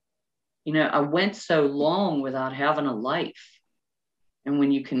 I went so long without having a life. And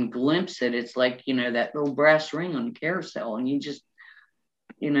when you can glimpse it, it's like, that little brass ring on the carousel. And you just,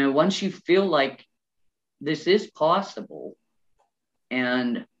 once you feel like this is possible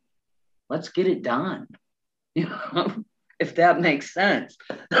and let's get it done, if that makes sense.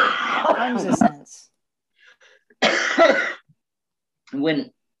 Tons of sense.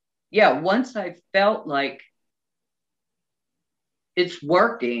 Once I felt like it's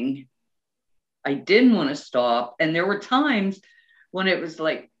working, I didn't want to stop. And there were times when it was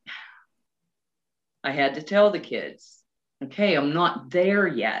like, I had to tell the kids, okay, I'm not there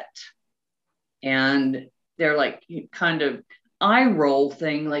yet. And they're like, kind of eye roll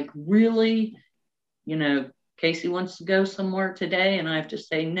thing, like, really, Casey wants to go somewhere today. And I have to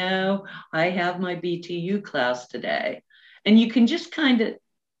say, no, I have my BTU class today. And you can just kind of,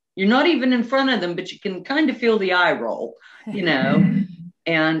 you're not even in front of them, but you can kind of feel the eye roll,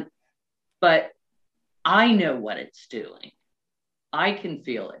 but I know what it's doing. I can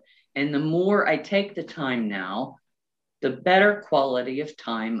feel it. And the more I take the time now, the better quality of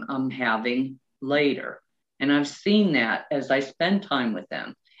time I'm having later. And I've seen that as I spend time with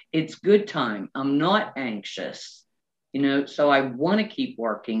them. It's good time. I'm not anxious, so I want to keep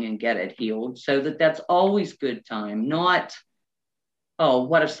working and get it healed, so that's always good time. Not, oh,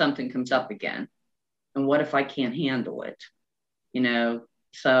 what if something comes up again? And what if I can't handle it?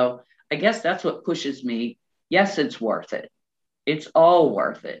 So I guess that's what pushes me. Yes, it's worth it. It's all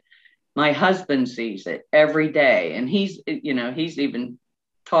worth it. My husband sees it every day, and he's even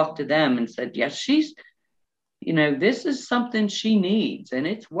talked to them and said, yes, she's, this is something she needs, and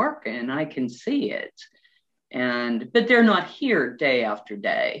it's working. I can see it. But they're not here day after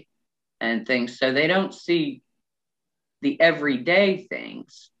day and things, so they don't see the everyday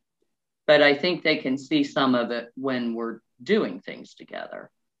things, but I think they can see some of it when we're doing things together.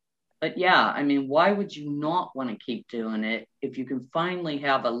 But yeah, I mean, why would you not want to keep doing it if you can finally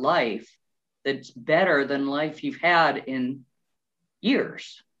have a life that's better than life you've had in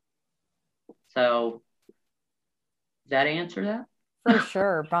years? So, does that answer that? For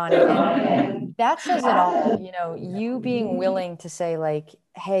sure, Bonnie. And that says it all. You being willing to say, like,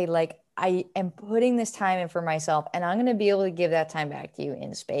 hey, like, I am putting this time in for myself, and I'm going to be able to give that time back to you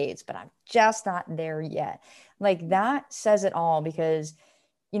in spades, but I'm just not there yet. Like, that says it all, because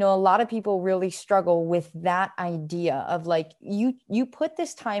a lot of people really struggle with that idea of, like, you put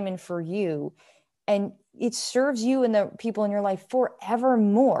this time in for you, and it serves you and the people in your life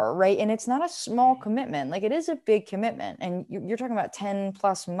forevermore, right? And it's not a small commitment. Like, it is a big commitment. And you're talking about 10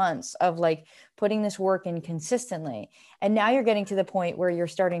 plus months of, like, putting this work in consistently. And now you're getting to the point where you're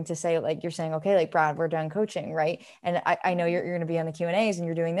starting to say, like, you're saying, okay, like, Brad, we're done coaching, right? And I know you're going to be on the Q&As and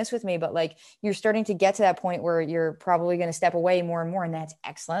you're doing this with me, but, like, you're starting to get to that point where you're probably going to step away more and more. And that's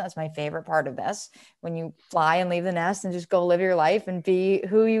excellent. That's my favorite part of this. When you fly and leave the nest and just go live your life and be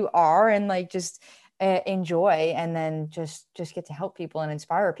who you are, and, like, just enjoy, and then just get to help people and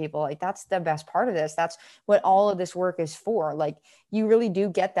inspire people. Like, that's the best part of this. That's what all of this work is for. Like, you really do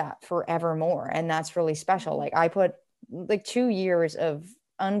get that forevermore, and that's really special. Like, I put like 2 years of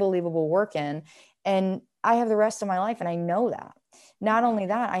unbelievable work in, and I have the rest of my life, and I know that. Not only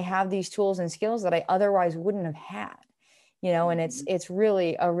that, I have these tools and skills that I otherwise wouldn't have had, and it's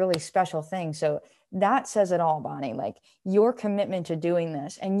really a really special thing. So that says it all, Bonnie. Like, your commitment to doing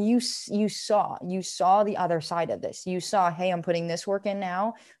this, and you saw the other side of this. You saw, hey, I'm putting this work in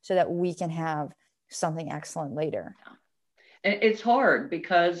now so that we can have something excellent later. It's hard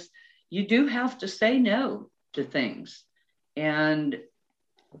because you do have to say no to things, and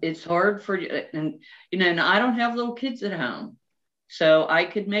it's hard for you. And I don't have little kids at home, so I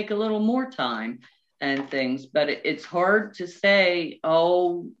could make a little more time and things, but it's hard to say,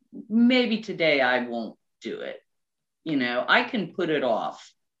 oh, maybe today I won't do it. I can put it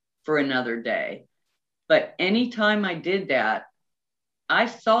off for another day. But anytime I did that, I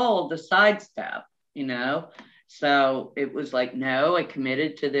saw the sidestep, So it was like, no, I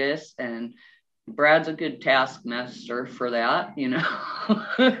committed to this, and Brad's a good taskmaster for that,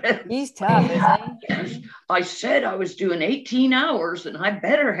 He's tough, isn't he? Yes. I said I was doing 18 hours, and I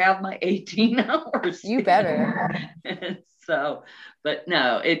better have my 18 hours. You better. So, but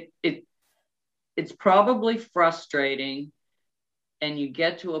no, it's probably frustrating, and you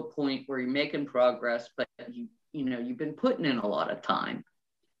get to a point where you're making progress, but you've been putting in a lot of time,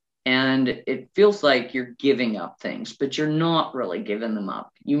 and it feels like you're giving up things, but you're not really giving them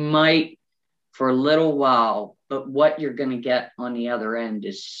up. You might for a little while, but what you're going to get on the other end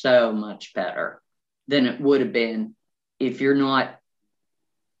is so much better than it would have been if you're not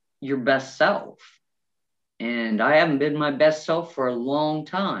your best self. And I haven't been my best self for a long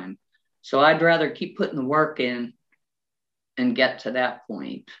time. So I'd rather keep putting the work in and get to that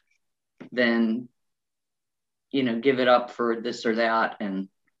point than, give it up for this or that. And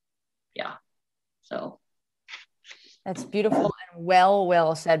yeah, so. That's beautiful and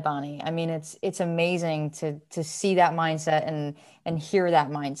well said, Bonnie. I mean, it's amazing to see that mindset and hear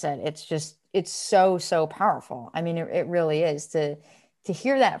that mindset. It's so powerful. I mean, it really is to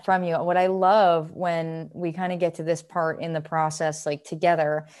hear that from you. What I love when we kind of get to this part in the process, like,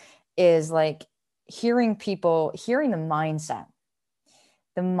 together, is, like, hearing the mindset,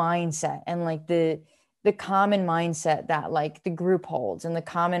 and, like, the common mindset that, like, the group holds, and the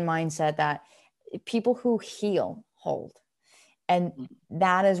common mindset that people who heal hold. And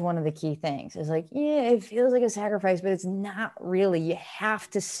that is one of the key things, is, like, yeah, it feels like a sacrifice, but it's not really. You have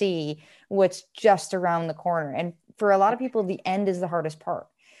to see what's just around the corner. And for a lot of people, the end is the hardest part,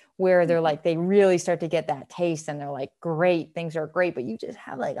 where they're like, they really start to get that taste, and they're like, great, things are great, but you just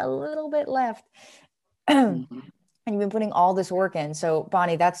have, like, a little bit left. And you've been putting all this work in. So,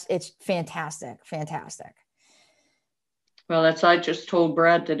 Bonnie, it's fantastic. Well, I just told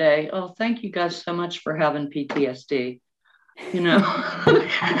Brad today, oh, thank you guys so much for having PTSD,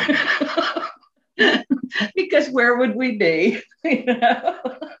 because where would we be?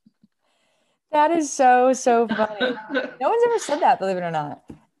 That is so, so funny. No one's ever said that, believe it or not.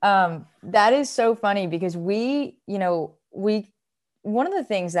 That is so funny because one of the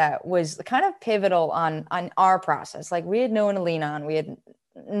things that was kind of pivotal on our process, like we had no one to lean on, we had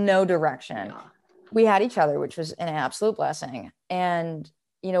no direction. Yeah. We had each other, which was an absolute blessing. And,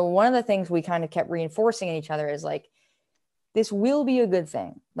 one of the things we kind of kept reinforcing in each other is like, this will be a good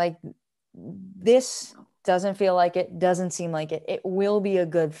thing. Like, this doesn't feel like it, doesn't seem like it. It will be a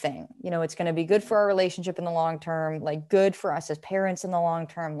good thing. It's going to be good for our relationship in the long term, like good for us as parents in the long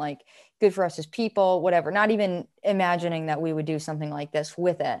term, like good for us as people, whatever. Not even imagining that we would do something like this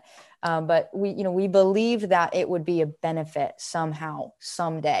with it. But we believed that it would be a benefit somehow,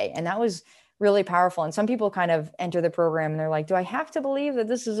 someday. And that was really powerful. And some people kind of enter the program and they're like, do I have to believe that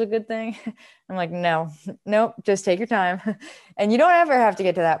this is a good thing? I'm like, no, nope, just take your time. And you don't ever have to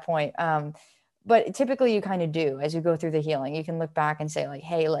get to that point. But typically you kind of do as you go through the healing. You can look back and say like,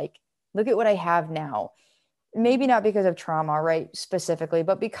 hey, like, look at what I have now. Maybe not because of trauma, right? Specifically,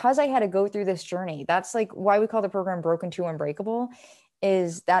 but because I had to go through this journey. That's like why we call the program Broken to Unbreakable,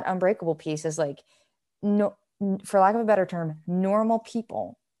 is that unbreakable piece is like, no, for lack of a better term, normal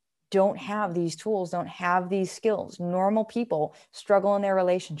people don't have these tools, don't have these skills. Normal people struggle in their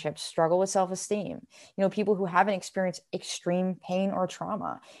relationships, struggle with self-esteem. People who haven't experienced extreme pain or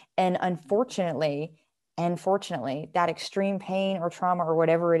trauma. And unfortunately, that extreme pain or trauma or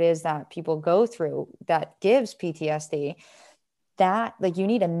whatever it is that people go through that gives PTSD, that like you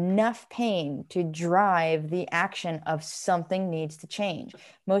need enough pain to drive the action of something needs to change.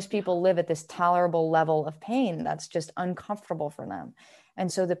 Most people live at this tolerable level of pain that's just uncomfortable for them. And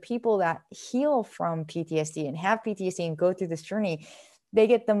so the people that heal from PTSD and have PTSD and go through this journey, they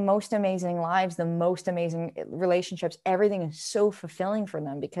get the most amazing lives, the most amazing relationships. Everything is so fulfilling for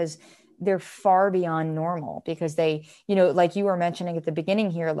them because they're far beyond normal, because they, like you were mentioning at the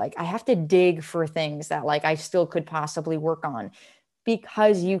beginning here, like I have to dig for things that like I still could possibly work on,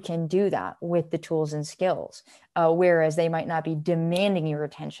 because you can do that with the tools and skills. Whereas they might not be demanding your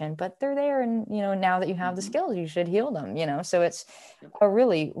attention, but they're there. And, now that you have the skills, you should heal them, so it's a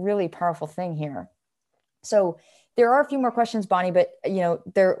really, really powerful thing here. So there are a few more questions, Bonnie, but,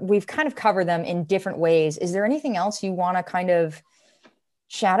 we've kind of covered them in different ways. Is there anything else you want to kind of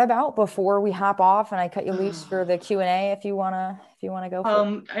chat about before we hop off and I cut you loose for the Q&A if you want to go for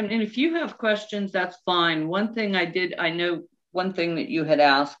it? I mean, if you have questions, that's fine. I know one thing that you had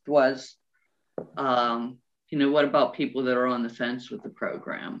asked was, what about people that are on the fence with the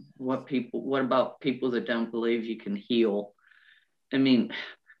program? What about people that don't believe you can heal? I mean,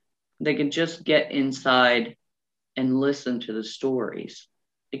 they can just get inside and listen to the stories,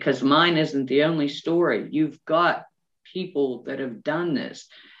 because mine isn't the only story. You've got people that have done this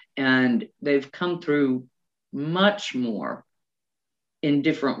and they've come through much more in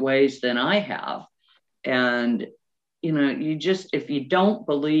different ways than I have. And, if you don't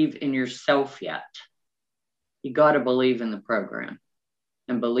believe in yourself yet, you got to believe in the program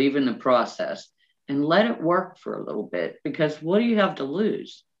and believe in the process and let it work for a little bit, because what do you have to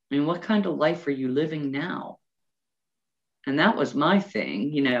lose? I mean, what kind of life are you living now? And that was my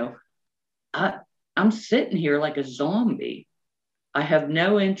thing. I'm sitting here like a zombie. I have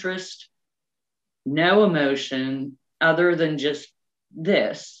no interest, no emotion other than just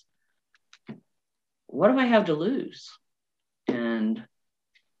this. What do I have to lose?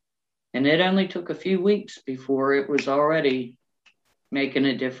 And it only took a few weeks before it was already making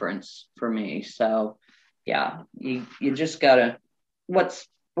a difference for me. So yeah, you just gotta, what's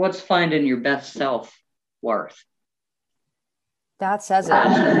finding your best self worth? That says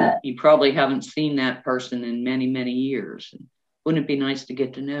it. You probably haven't seen that person in many, many years. Wouldn't it be nice to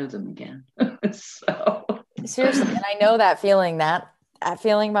get to know them again? So Seriously, and I know that feeling,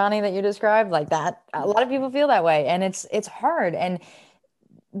 Bonnie, that you described, like that. A lot of people feel that way, and it's hard. And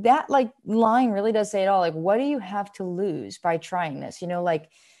that like line really does say it all. Like, what do you have to lose by trying this? Like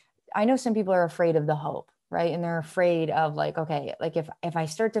I know some people are afraid of the hope, right? And they're afraid of like, okay, like if I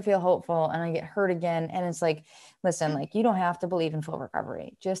start to feel hopeful and I get hurt again, and it's like, listen, like you don't have to believe in full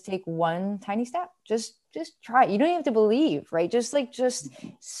recovery. Just take one tiny step. Just try. You don't even have to believe, right? Just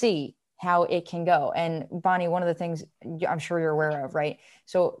see how it can go. And Bonnie, one of the things I'm sure you're aware of, right?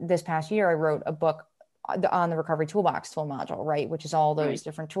 So this past year, I wrote a book on the Recovery Toolbox tool module, right? Which is all those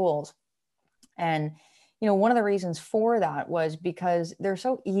different tools. And, one of the reasons for that was because they're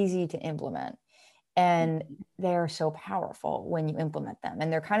so easy to implement and they're so powerful when you implement them.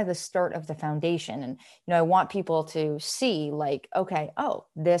 And they're kind of the start of the foundation. And, I want people to see like, okay, oh,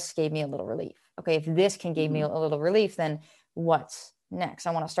 this gave me a little relief. Okay. If this can give me a little relief, then what's next?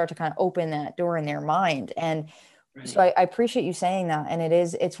 I want to start to kind of open that door in their mind. And So I appreciate you saying that. And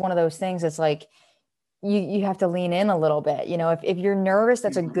it's one of those things that's like, you have to lean in a little bit. You know, if you're nervous,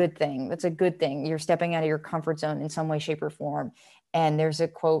 that's a good thing. That's a good thing. You're stepping out of your comfort zone in some way, shape, or form. And there's a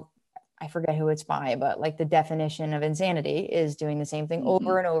quote, I forget who it's by, but like the definition of insanity is doing the same thing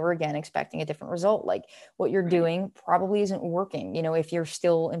over and over again, expecting a different result. Like what you're doing probably isn't working, you know, if you're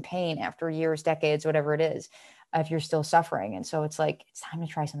still in pain after years, decades, whatever it is, if you're still suffering. And so it's like, it's time to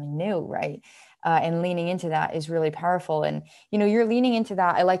try something new, right? And leaning into that is really powerful. And, you know, you're leaning into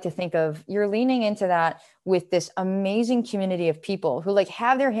that. I like to think of you're leaning into that with this amazing community of people who like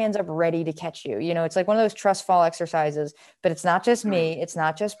have their hands up ready to catch you. You know, it's like one of those trust fall exercises, but it's not just me. It's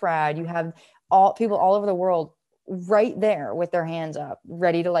not just Brad. You have all people all over the world right there with their hands up,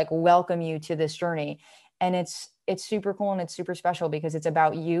 ready to like welcome you to this journey. And it's super cool and it's super special because it's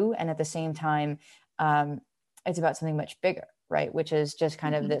about you. And at the same time, it's about something much bigger, right? Which is just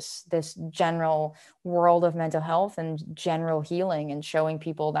kind of this general world of mental health and general healing and showing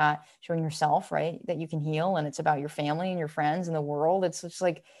people that, showing yourself, right, that you can heal. And it's about your family and your friends and the world. It's just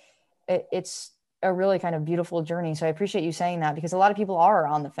like it's a really kind of beautiful journey. So I appreciate you saying that because a lot of people are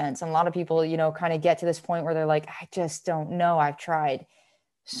on the fence and a lot of people, you know, kind of get to this point where they're like, I just don't know. I've tried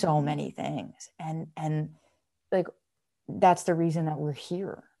so many things. And like that's the reason that we're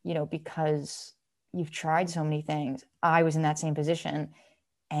here, you know, because you've tried so many things. I was in that same position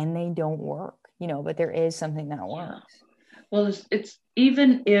and they don't work, you know, but there is something that works. Well, it's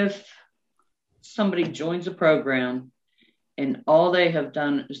even if somebody joins a program and all they have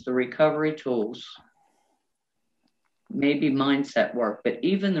done is the recovery tools, maybe mindset work, but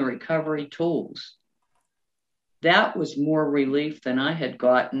even the recovery tools, that was more relief than I had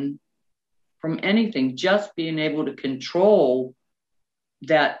gotten from anything, just being able to control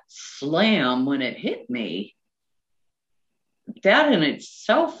that slam when it hit me. That in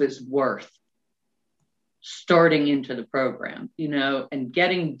itself is worth starting into the program, you know, and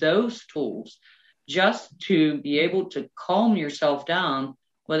getting those tools just to be able to calm yourself down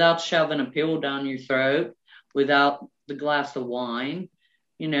without shoving a pill down your throat, without the glass of wine,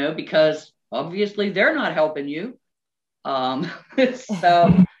 you know, because obviously they're not helping you.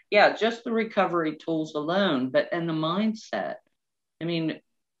 So yeah, just the recovery tools alone, but and the mindset. I mean,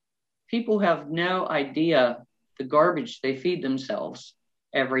 people have no idea the garbage they feed themselves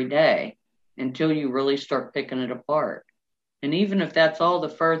every day until you really start picking it apart. And even if that's all the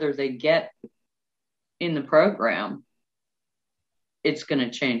further they get in the program, it's going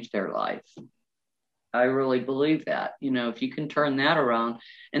to change their life. I really believe that, you know, if you can turn that around,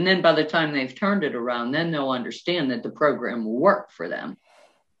 and then by the time they've turned it around, then they'll understand that the program will work for them.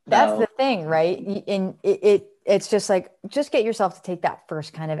 That's the thing, right? And it's just like, just get yourself to take that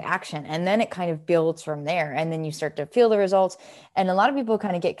first kind of action and then it kind of builds from there. And then you start to feel the results. And a lot of people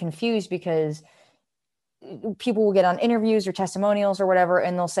kind of get confused because people will get on interviews or testimonials or whatever,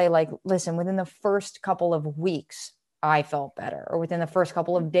 and they'll say like, listen, within the first couple of weeks, I felt better, or within the first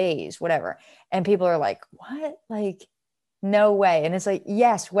couple of days, whatever. And people are like, what? Like, no way. And it's like,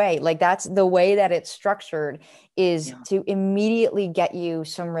 yes, way. Like that's the way that it's structured is to immediately get you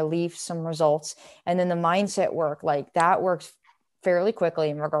some relief, some results. And then the mindset work, like that works fairly quickly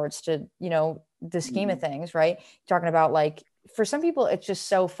in regards to, you know, the scheme of things, right? Talking about like, for some people, it's just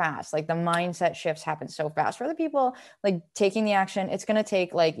so fast. Like the mindset shifts happen so fast. For other people, like taking the action, it's going to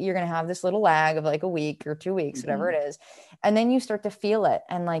take like, you're going to have this little lag of like a week or 2 weeks, whatever it is. And then you start to feel it.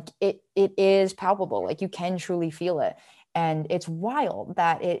 And like, it is palpable. Like you can truly feel it. And it's wild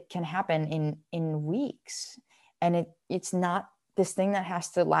that it can happen in weeks. And it's not this thing that has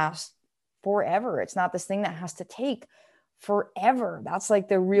to last forever. It's not this thing that has to take forever. That's like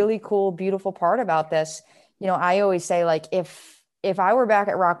the really cool, beautiful part about this. You know, I always say like, if I were back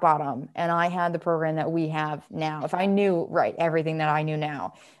at rock bottom and I had the program that we have now, if I knew right everything that I knew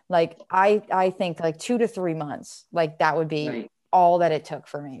now, like I think like 2 to 3 months, like that would be all that it took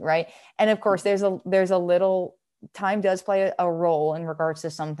for me, right? And of course, there's a little time does play a role in regards to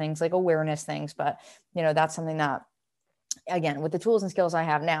some things like awareness things, but you know, that's something that again, with the tools and skills I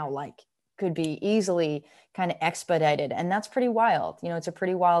have now, like could be easily kind of expedited. And that's pretty wild. You know, it's a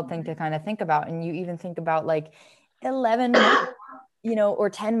pretty wild thing to kind of think about. And you even think about like 11 months, you know, or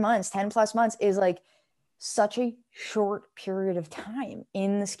 10 months, 10 plus months is like such a short period of time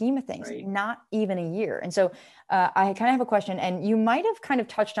in the scheme of things, not even a year. And so I kind of have a question, and you might have kind of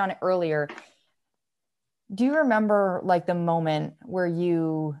touched on it earlier. Do you remember like the moment where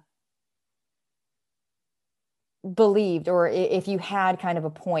you believed, or if you had kind of a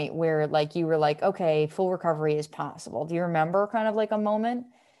point where like you were like, okay, full recovery is possible? Do you remember kind of like a moment?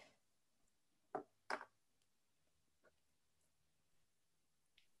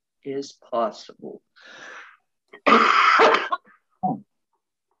 Is possible.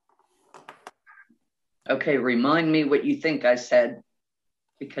 Okay, remind me what you think I said,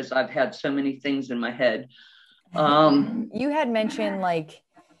 because I've had so many things in my head. You had mentioned like,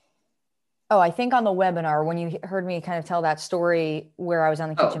 oh, I think on the webinar when you heard me kind of tell that story where I was on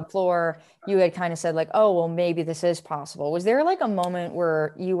the kitchen floor, you had kind of said like, oh, well, maybe this is possible. Was there like a moment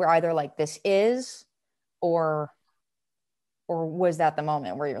where you were either like, this is, or was that the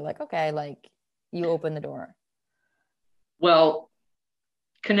moment where you're like, okay, like you open the door? Well,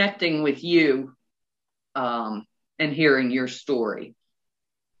 connecting with you and hearing your story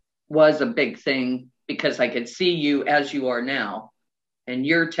was a big thing, because I could see you as you are now. And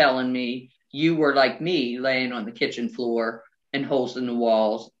you're telling me you were like me, laying on the kitchen floor and holes in the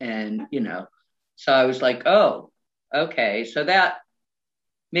walls. And, so I was like, oh, okay. So that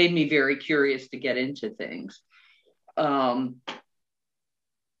made me very curious to get into things. I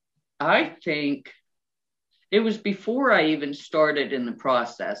think it was before I even started in the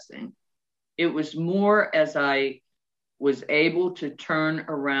processing. It was more as I was able to turn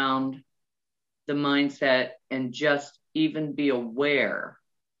around the mindset and just even be aware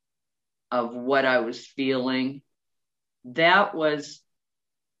of what I was feeling. That was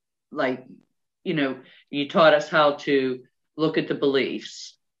like, you taught us how to look at the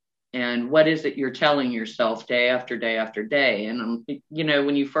beliefs and what is it you're telling yourself day after day after day. And,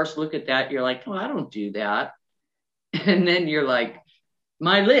 when you first look at that, you're like, oh, I don't do that. And then you're like,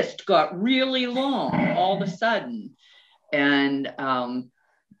 my list got really long all of a sudden. And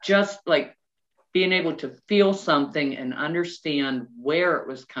just like being able to feel something and understand where it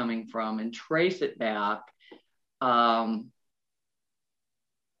was coming from and trace it back. I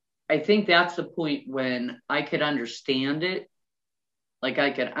think that's the point when I could understand it. Like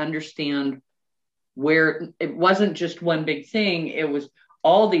I could understand where it wasn't just one big thing. It was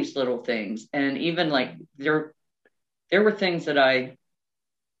all these little things. And even like there were things that I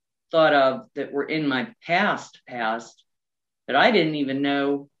thought of that were in my past that I didn't even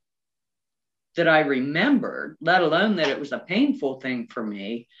know that I remembered, let alone that it was a painful thing for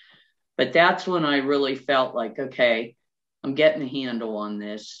me. But that's when I really felt like, okay, I'm getting a handle on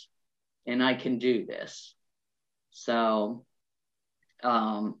this and I can do this. So,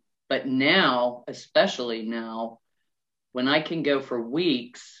 but now, especially now, when I can go for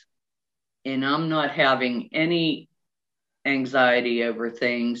weeks and I'm not having any anxiety over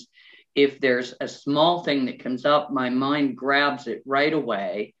things, if there's a small thing that comes up, my mind grabs it right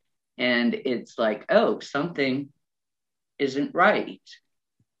away. And it's like, oh, something isn't right.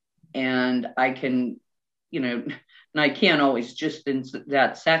 And I can, and I can't always just in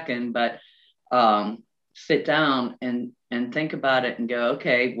that second, but sit down and think about it and go,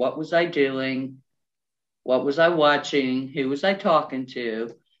 okay, what was I doing? What was I watching? Who was I talking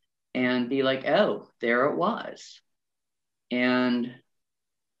to? And be like, oh, there it was. And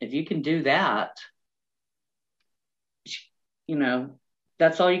if you can do that,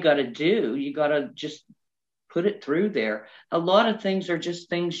 that's all you got to do. You got to just put it through there. A lot of things are just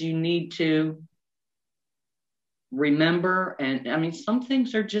things you need to remember. And I mean, some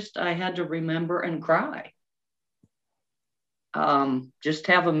things are just, I had to remember and cry. Just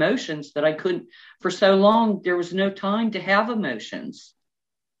have emotions that I couldn't, for so long, there was no time to have emotions.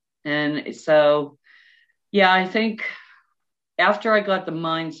 And so, yeah, I think after I got the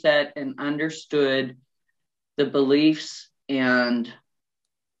mindset and understood the beliefs and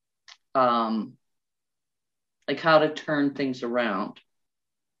like how to turn things around,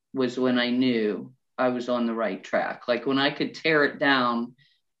 was when I knew I was on the right track. Like when I could tear it down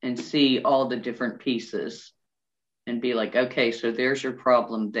and see all the different pieces and be like, okay, so there's your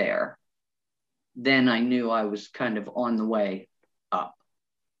problem there. Then I knew I was kind of on the way up.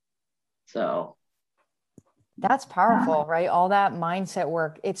 So that's powerful, right? All that mindset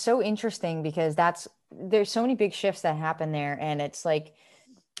work. It's so interesting because there's so many big shifts that happen there. And it's like,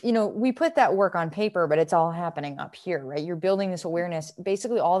 we put that work on paper, but it's all happening up here, right? You're building this awareness.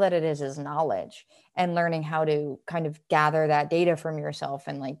 Basically, all that it is knowledge and learning how to kind of gather that data from yourself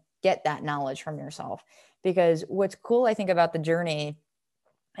and like get that knowledge from yourself. Because what's cool, I think, about the journey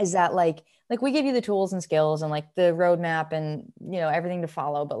is that like we give you the tools and skills and like the roadmap and, everything to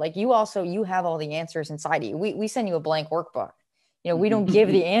follow. But like you have all the answers inside of you. We send you a blank workbook. We don't give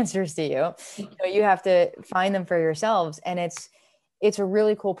the answers to you. You have to find them for yourselves. And it's a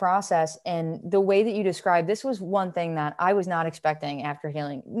really cool process. And the way that you described, this was one thing that I was not expecting after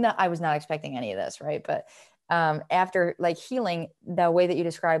healing. No, I was not expecting any of this. Right. But after like healing, the way that you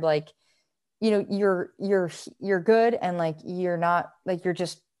described, like, you're good. And like, you're not like, you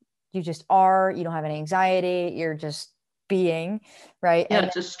just are, you don't have any anxiety. You're just being, right? Yeah, And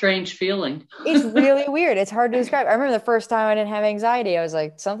it's a strange feeling. it's really weird. It's hard to describe. I remember the first time I didn't have anxiety, I was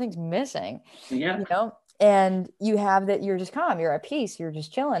like, something's missing, Yeah. you know? And you have that, you're just calm, you're at peace, you're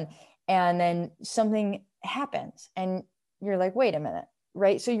just chilling. And then something happens and you're like, wait a minute,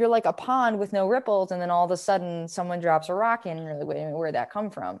 right? So you're like a pond with no ripples. And then all of a sudden someone drops a rock in and you're like, wait a minute, where'd that come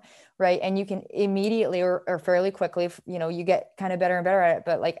from? Right. And you can immediately or fairly quickly, you know, you get kind of better and better at it,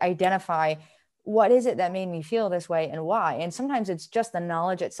 but like identify what is it that made me feel this way and why. And sometimes it's just the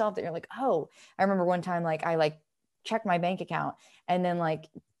knowledge itself that you're like, oh, I remember one time, like I like checked my bank account and then like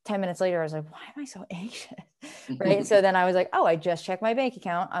 10 minutes later, I was like, why am I so anxious? Right. So then I was like, oh, I just checked my bank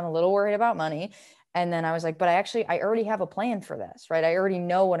account. I'm a little worried about money. And then I was like, but I already have a plan for this, right? I already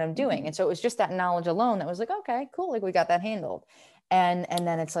know what I'm doing. And so it was just that knowledge alone that was like, okay, cool. Like we got that handled. And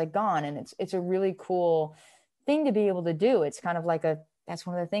then it's like gone. And it's a really cool thing to be able to do. It's kind of like that's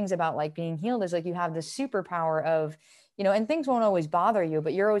one of the things about like being healed is like you have the superpower of, you know, and things won't always bother you,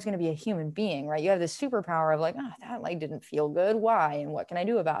 but you're always going to be a human being, right? You have this superpower of like, oh, that like didn't feel good. Why? And what can I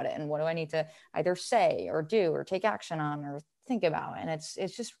do about it? And what do I need to either say or do or take action on or think about? And it's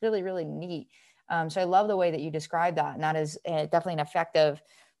just really, really neat. So I love the way that you describe that. And that is definitely an effect of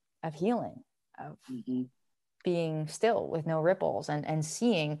healing, of being still with no ripples and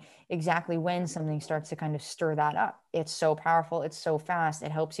seeing exactly when something starts to kind of stir that up. It's so powerful. It's so fast.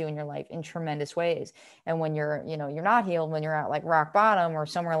 It helps you in your life in tremendous ways. And when you're, you know, you're not healed, when you're at like rock bottom or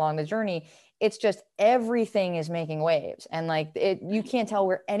somewhere along the journey, it's just everything is making waves and like you can't tell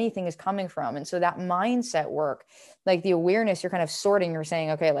where anything is coming from. And so that mindset work, like the awareness, you're kind of sorting, you're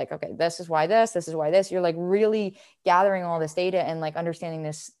saying, okay, like, okay, this is why this is why this, you're like really gathering all this data and like understanding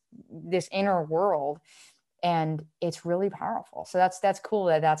this inner world. And it's really powerful. So that's cool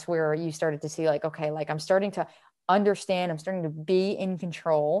that's where you started to see like, okay, like I'm starting to understand, I'm starting to be in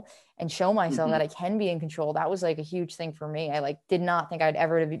control and show myself that I can be in control. That was like a huge thing for me. I like did not think I'd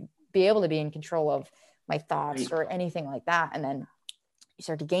ever be able to be in control of my thoughts or anything like that. And then you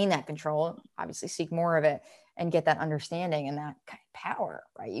start to gain that control, obviously seek more of it and get that understanding and that kind of power,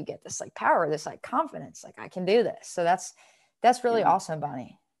 right? You get this like power, this like confidence, like I can do this. So that's really awesome,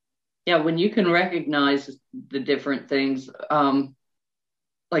 Bonnie. Yeah, when you can recognize the different things,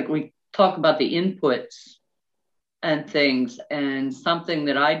 like we talk about the inputs and things, and something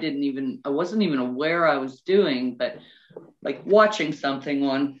that I wasn't even aware I was doing, but like watching something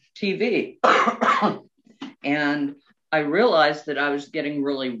on TV. And I realized that I was getting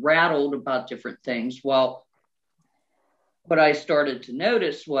really rattled about different things. Well, what I started to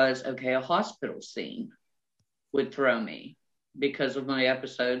notice was, okay, a hospital scene would throw me because of my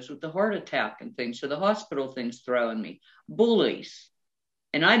episodes with the heart attack and things. So the hospital thing's throwing me. Bullies.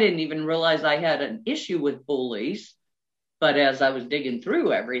 And I didn't even realize I had an issue with bullies. But as I was digging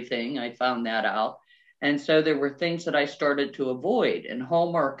through everything, I found that out. And so there were things that I started to avoid. And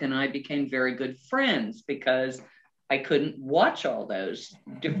Hallmark and I became very good friends because I couldn't watch all those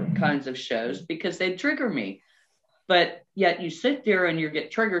different kinds of shows because they'd trigger me. But yet you sit there and you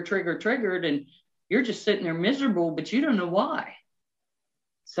get triggered, and you're just sitting there miserable, but you don't know why.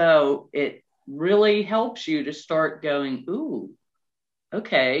 So it really helps you to start going, ooh,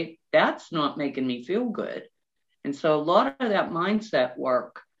 okay, that's not making me feel good. And so a lot of that mindset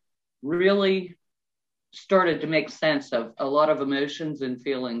work really started to make sense of a lot of emotions and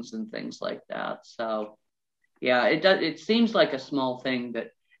feelings and things like that. So yeah, it seems like a small thing,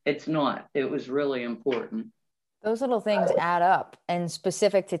 but it's not. It was really important. Those little things add up and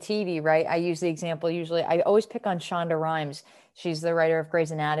specific to TV, right? I use the example usually. I always pick on Shonda Rhimes. She's the writer of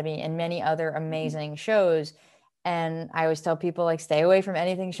Grey's Anatomy and many other amazing shows. And I always tell people like, stay away from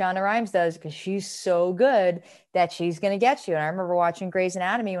anything Shonda Rhimes does because she's so good that she's going to get you. And I remember watching Grey's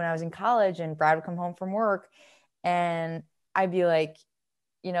Anatomy when I was in college and Brad would come home from work and I'd be like,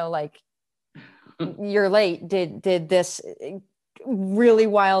 you know, like, you're late. Did this really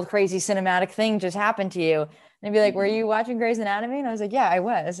wild, crazy cinematic thing just happen to you? And I'd be like, were you watching Grey's Anatomy? And I was like, yeah, I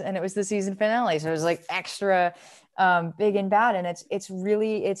was. And it was the season finale. So it was like extra big and bad. And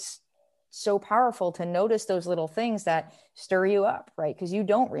it's so powerful to notice those little things that stir you up, right? Because you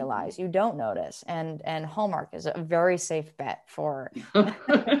don't realize, you don't notice. And Hallmark is a very safe bet for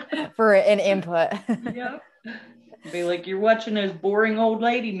for an input. Yeah. Be like, you're watching those boring old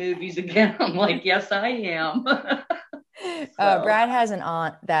lady movies again. I'm like, yes, I am. Brad has an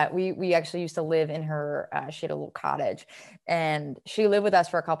aunt that we actually used to live in her. She had a little cottage, and she lived with us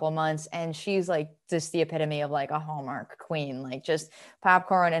for a couple of months. And she's like just the epitome of like a Hallmark queen, like just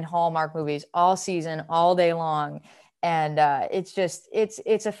popcorn and Hallmark movies all season, all day long. And it's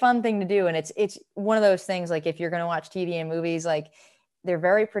a fun thing to do, and it's one of those things like if you're gonna watch TV and movies, like They're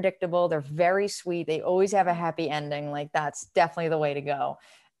very predictable. They're very sweet. They always have a happy ending. Like that's definitely the way to go.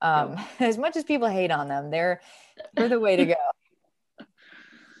 As much as people hate on them, they're the way to go.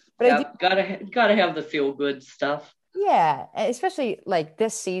 But I do, Yeah, gotta have the feel good stuff. yeah, especially like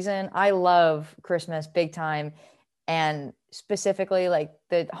this season. I love Christmas big time, and specifically like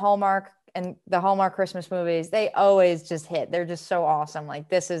the Hallmark Christmas movies. They always just hit. They're just so awesome. Like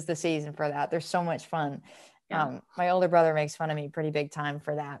this is the season for that. They're so much fun. Yeah. My older brother makes fun of me pretty big time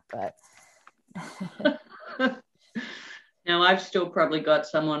for that, but Now I've still probably got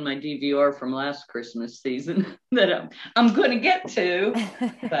some on my DVR from last Christmas season that I'm going to get to,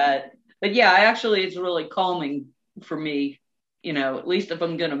 but yeah, actually it's really calming for me. At least if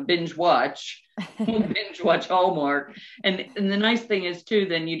I'm going to binge watch, we'll binge watch Hallmark. And the nice thing is too,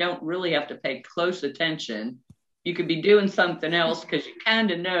 then you don't really have to pay close attention. You could be doing something else because you kind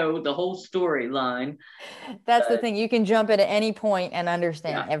of know the whole storyline. That's the thing. You can jump in at any point and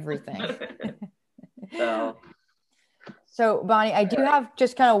understand Yeah. everything. So, Bonnie, I do have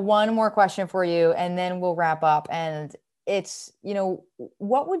just kind of one more question for you, and then we'll wrap up. And it's,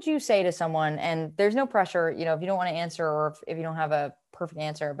 what would you say to someone? And there's no pressure, if you don't want to answer or if you don't have a perfect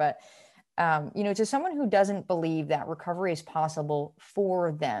answer, but, to someone who doesn't believe that recovery is possible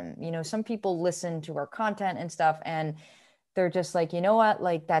for them. Some people listen to our content and stuff, and they're just like, you know what,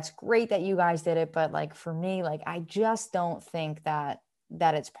 like, that's great that you guys did it. But like, for me, like, I just don't think that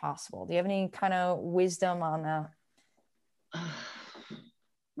it's possible. Do you have any kind of wisdom on that?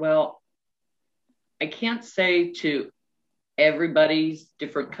 Well, I can't say to everybody's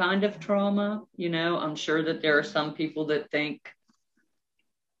different kind of trauma. I'm sure that there are some people that think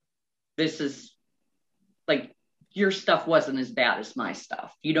this is like, your stuff wasn't as bad as my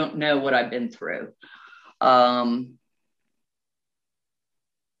stuff. You don't know what I've been through.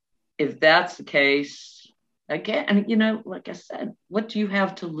 If that's the case, again, like I said, what do you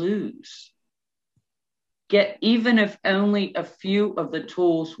have to lose? Even if only a few of the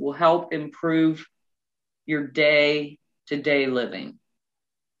tools will help improve your day-to-day living,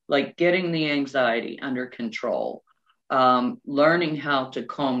 like getting the anxiety under control, learning how to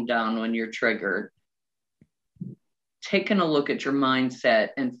calm down when you're triggered, taking a look at your mindset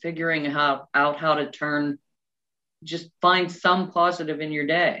and figuring out how to just find some positive in your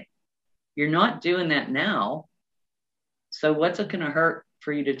day. You're not doing that now. So what's it going to hurt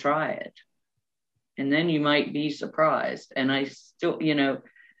for you to try it? And then you might be surprised. And I still, you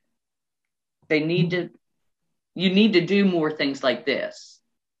need to do more things like this,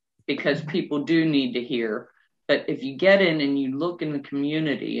 because people do need to hear. But if you get in and you look in the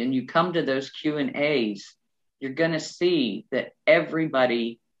community and you come to those Q&As, you're going to see that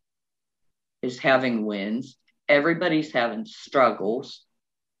everybody is having wins. Everybody's having struggles,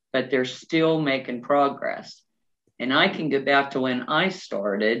 but they're still making progress. And I can go back to when I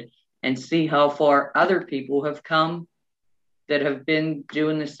started and see how far other people have come that have been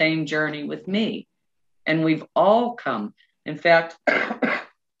doing the same journey with me. And we've all come. In fact,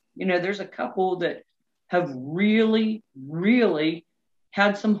 there's a couple that have really, really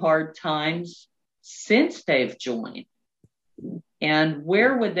had some hard times since they've joined. And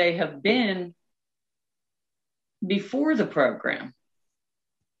where would they have been before the program?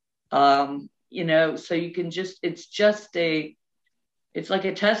 So you can it's like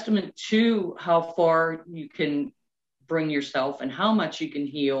a testament to how far you can bring yourself and how much you can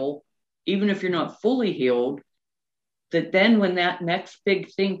heal, even if you're not fully healed, that then when that next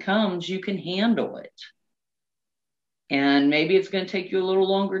big thing comes, you can handle it. And maybe it's going to take you a little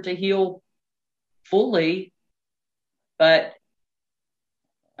longer to heal fully, but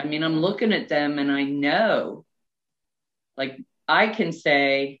I'm looking at them and I know, like, I can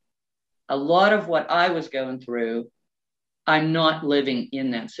say a lot of what I was going through, I'm not living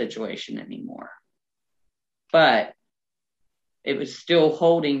in that situation anymore. But it was still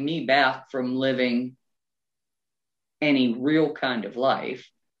holding me back from living any real kind of life.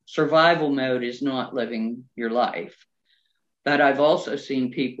 Survival mode is not living your life. But I've also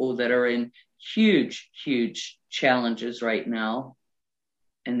seen people that are in huge, huge challenges right now,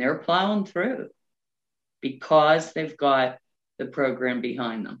 and they're plowing through because they've got the program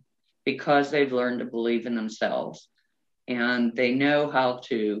behind them, because they've learned to believe in themselves, and they know how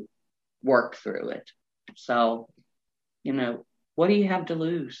to work through it. So, what do you have to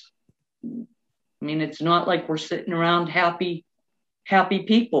lose? It's not like we're sitting around happy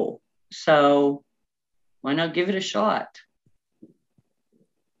people. So why not give it a shot?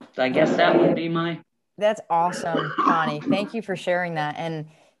 So I guess that would be That's awesome, Bonnie. Thank you for sharing that. And,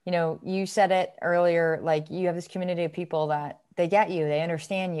 you said it earlier, like, you have this community of people that they get you, they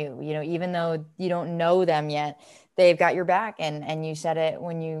understand you, even though you don't know them yet, they've got your back. And you said it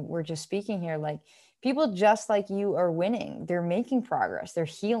when you were just speaking here, like people just like you are winning, they're making progress, they're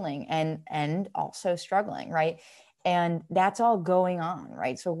healing and also struggling, right? And that's all going on,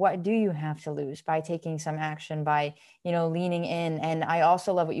 right? So what do you have to lose by taking some action, by, leaning in? And I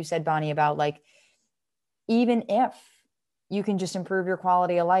also love what you said, Bonnie, about like, even if you can just improve your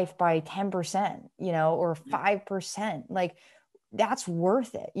quality of life by 10%, or 5%, like that's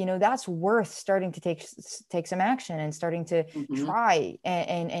worth it. That's worth starting to take some action and starting to try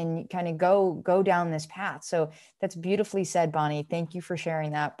and kind of go down this path. So that's beautifully said, Bonnie. Thank you for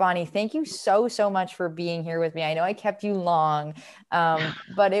sharing that. Bonnie, thank you so much for being here with me. I know I kept you long,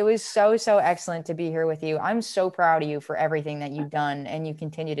 but it was so excellent to be here with you. I'm so proud of you for everything that you've done and you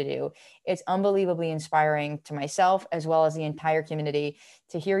continue to do. It's unbelievably inspiring to myself as well as the entire community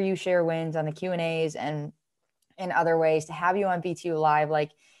to hear you share wins on the Q&As and in other ways, to have you on BTU Live. Like,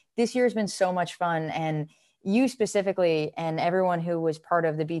 this year has been so much fun, and you specifically and everyone who was part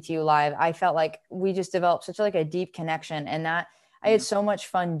of the BTU Live, I felt like we just developed such like a deep connection, and that I had so much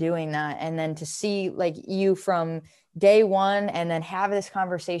fun doing that. And then to see like you from day one and then have this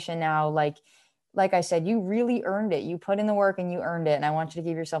conversation now, like I said, you really earned it. You put in the work and you earned it. And I want you to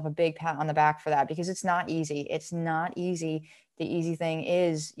give yourself a big pat on the back for that, because it's not easy. It's not easy. The easy thing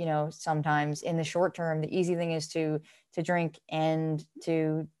is, sometimes in the short term, the easy thing is to drink and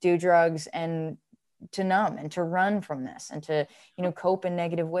to do drugs and to numb and to run from this and to, cope in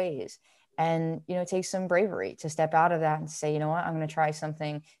negative ways. And, it takes some bravery to step out of that and say, you know what, I'm going to try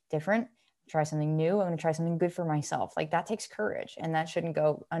something different, try something new. I'm going to try something good for myself. Like, that takes courage, and that shouldn't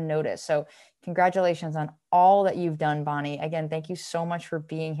go unnoticed. So congratulations on all that you've done, Bonnie. Again, thank you so much for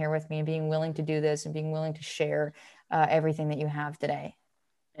being here with me and being willing to do this and being willing to share everything that you have today.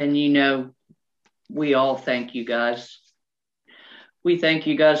 And, we all thank you guys. We thank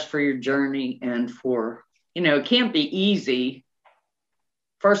you guys for your journey and for, it can't be easy,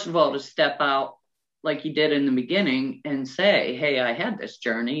 first of all, to step out like you did in the beginning and say, hey, I had this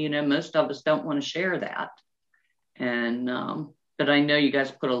journey. Most of us don't want to share that. And, but I know you guys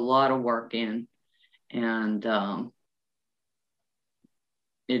put a lot of work in, and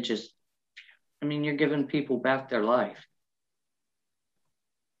it just, you're giving people back their life.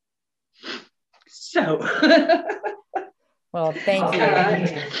 So. Well, thank you.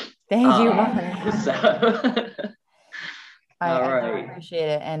 Thank you, Bonnie. I appreciate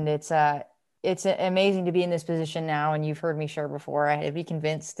it. And it's amazing to be in this position now. And you've heard me share before, I had to be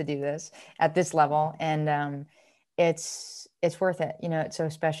convinced to do this at this level. And it's worth it. It's so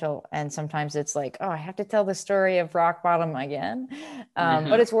special. And sometimes it's like, oh, I have to tell the story of rock bottom again.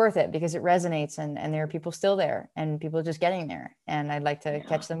 But it's worth it because it resonates, and there are people still there and people just getting there. And I'd like to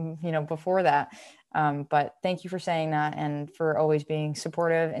catch them, before that. But thank you for saying that and for always being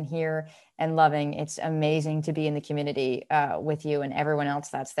supportive and here and loving. It's amazing to be in the community with you and everyone else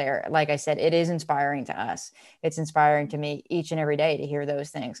that's there. Like I said, it is inspiring to us. It's inspiring to me each and every day to hear those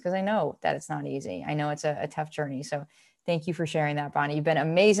things, because I know that it's not easy. I know it's a tough journey. So thank you for sharing that, Bonnie. You've been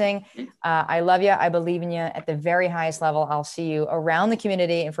amazing. I love you. I believe in you at the very highest level. I'll see you around the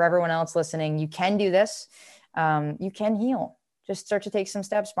community. And for everyone else listening, you can do this. You can heal. Just start to take some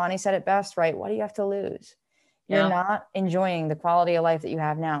steps. Bonnie said it best, right? What do you have to lose? You're not enjoying the quality of life that you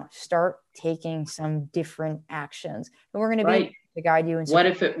have now. Start taking some different actions. And we're going to be to guide you. What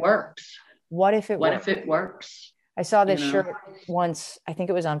if it works? What if it works? What if it works? I saw this shirt once. I think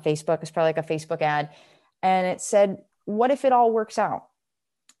it was on Facebook. It's probably like a Facebook ad. And it said, what if it all works out?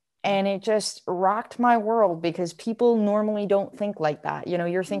 And it just rocked my world, because people normally don't think like that.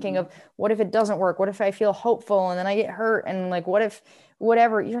 You're thinking of, what if it doesn't work? What if I feel hopeful and then I get hurt? And like, what if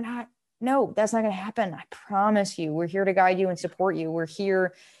whatever? No, that's not going to happen. I promise you, we're here to guide you and support you. We're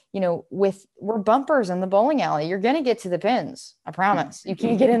here, we're bumpers in the bowling alley. You're going to get to the pins. I promise. You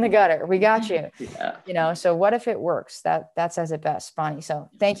can't get in the gutter. We got you. So what if it works? That says it best, Bonnie. So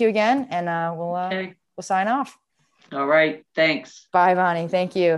thank you again. And we'll sign off. All right. Thanks. Bye, Bonnie. Thank you.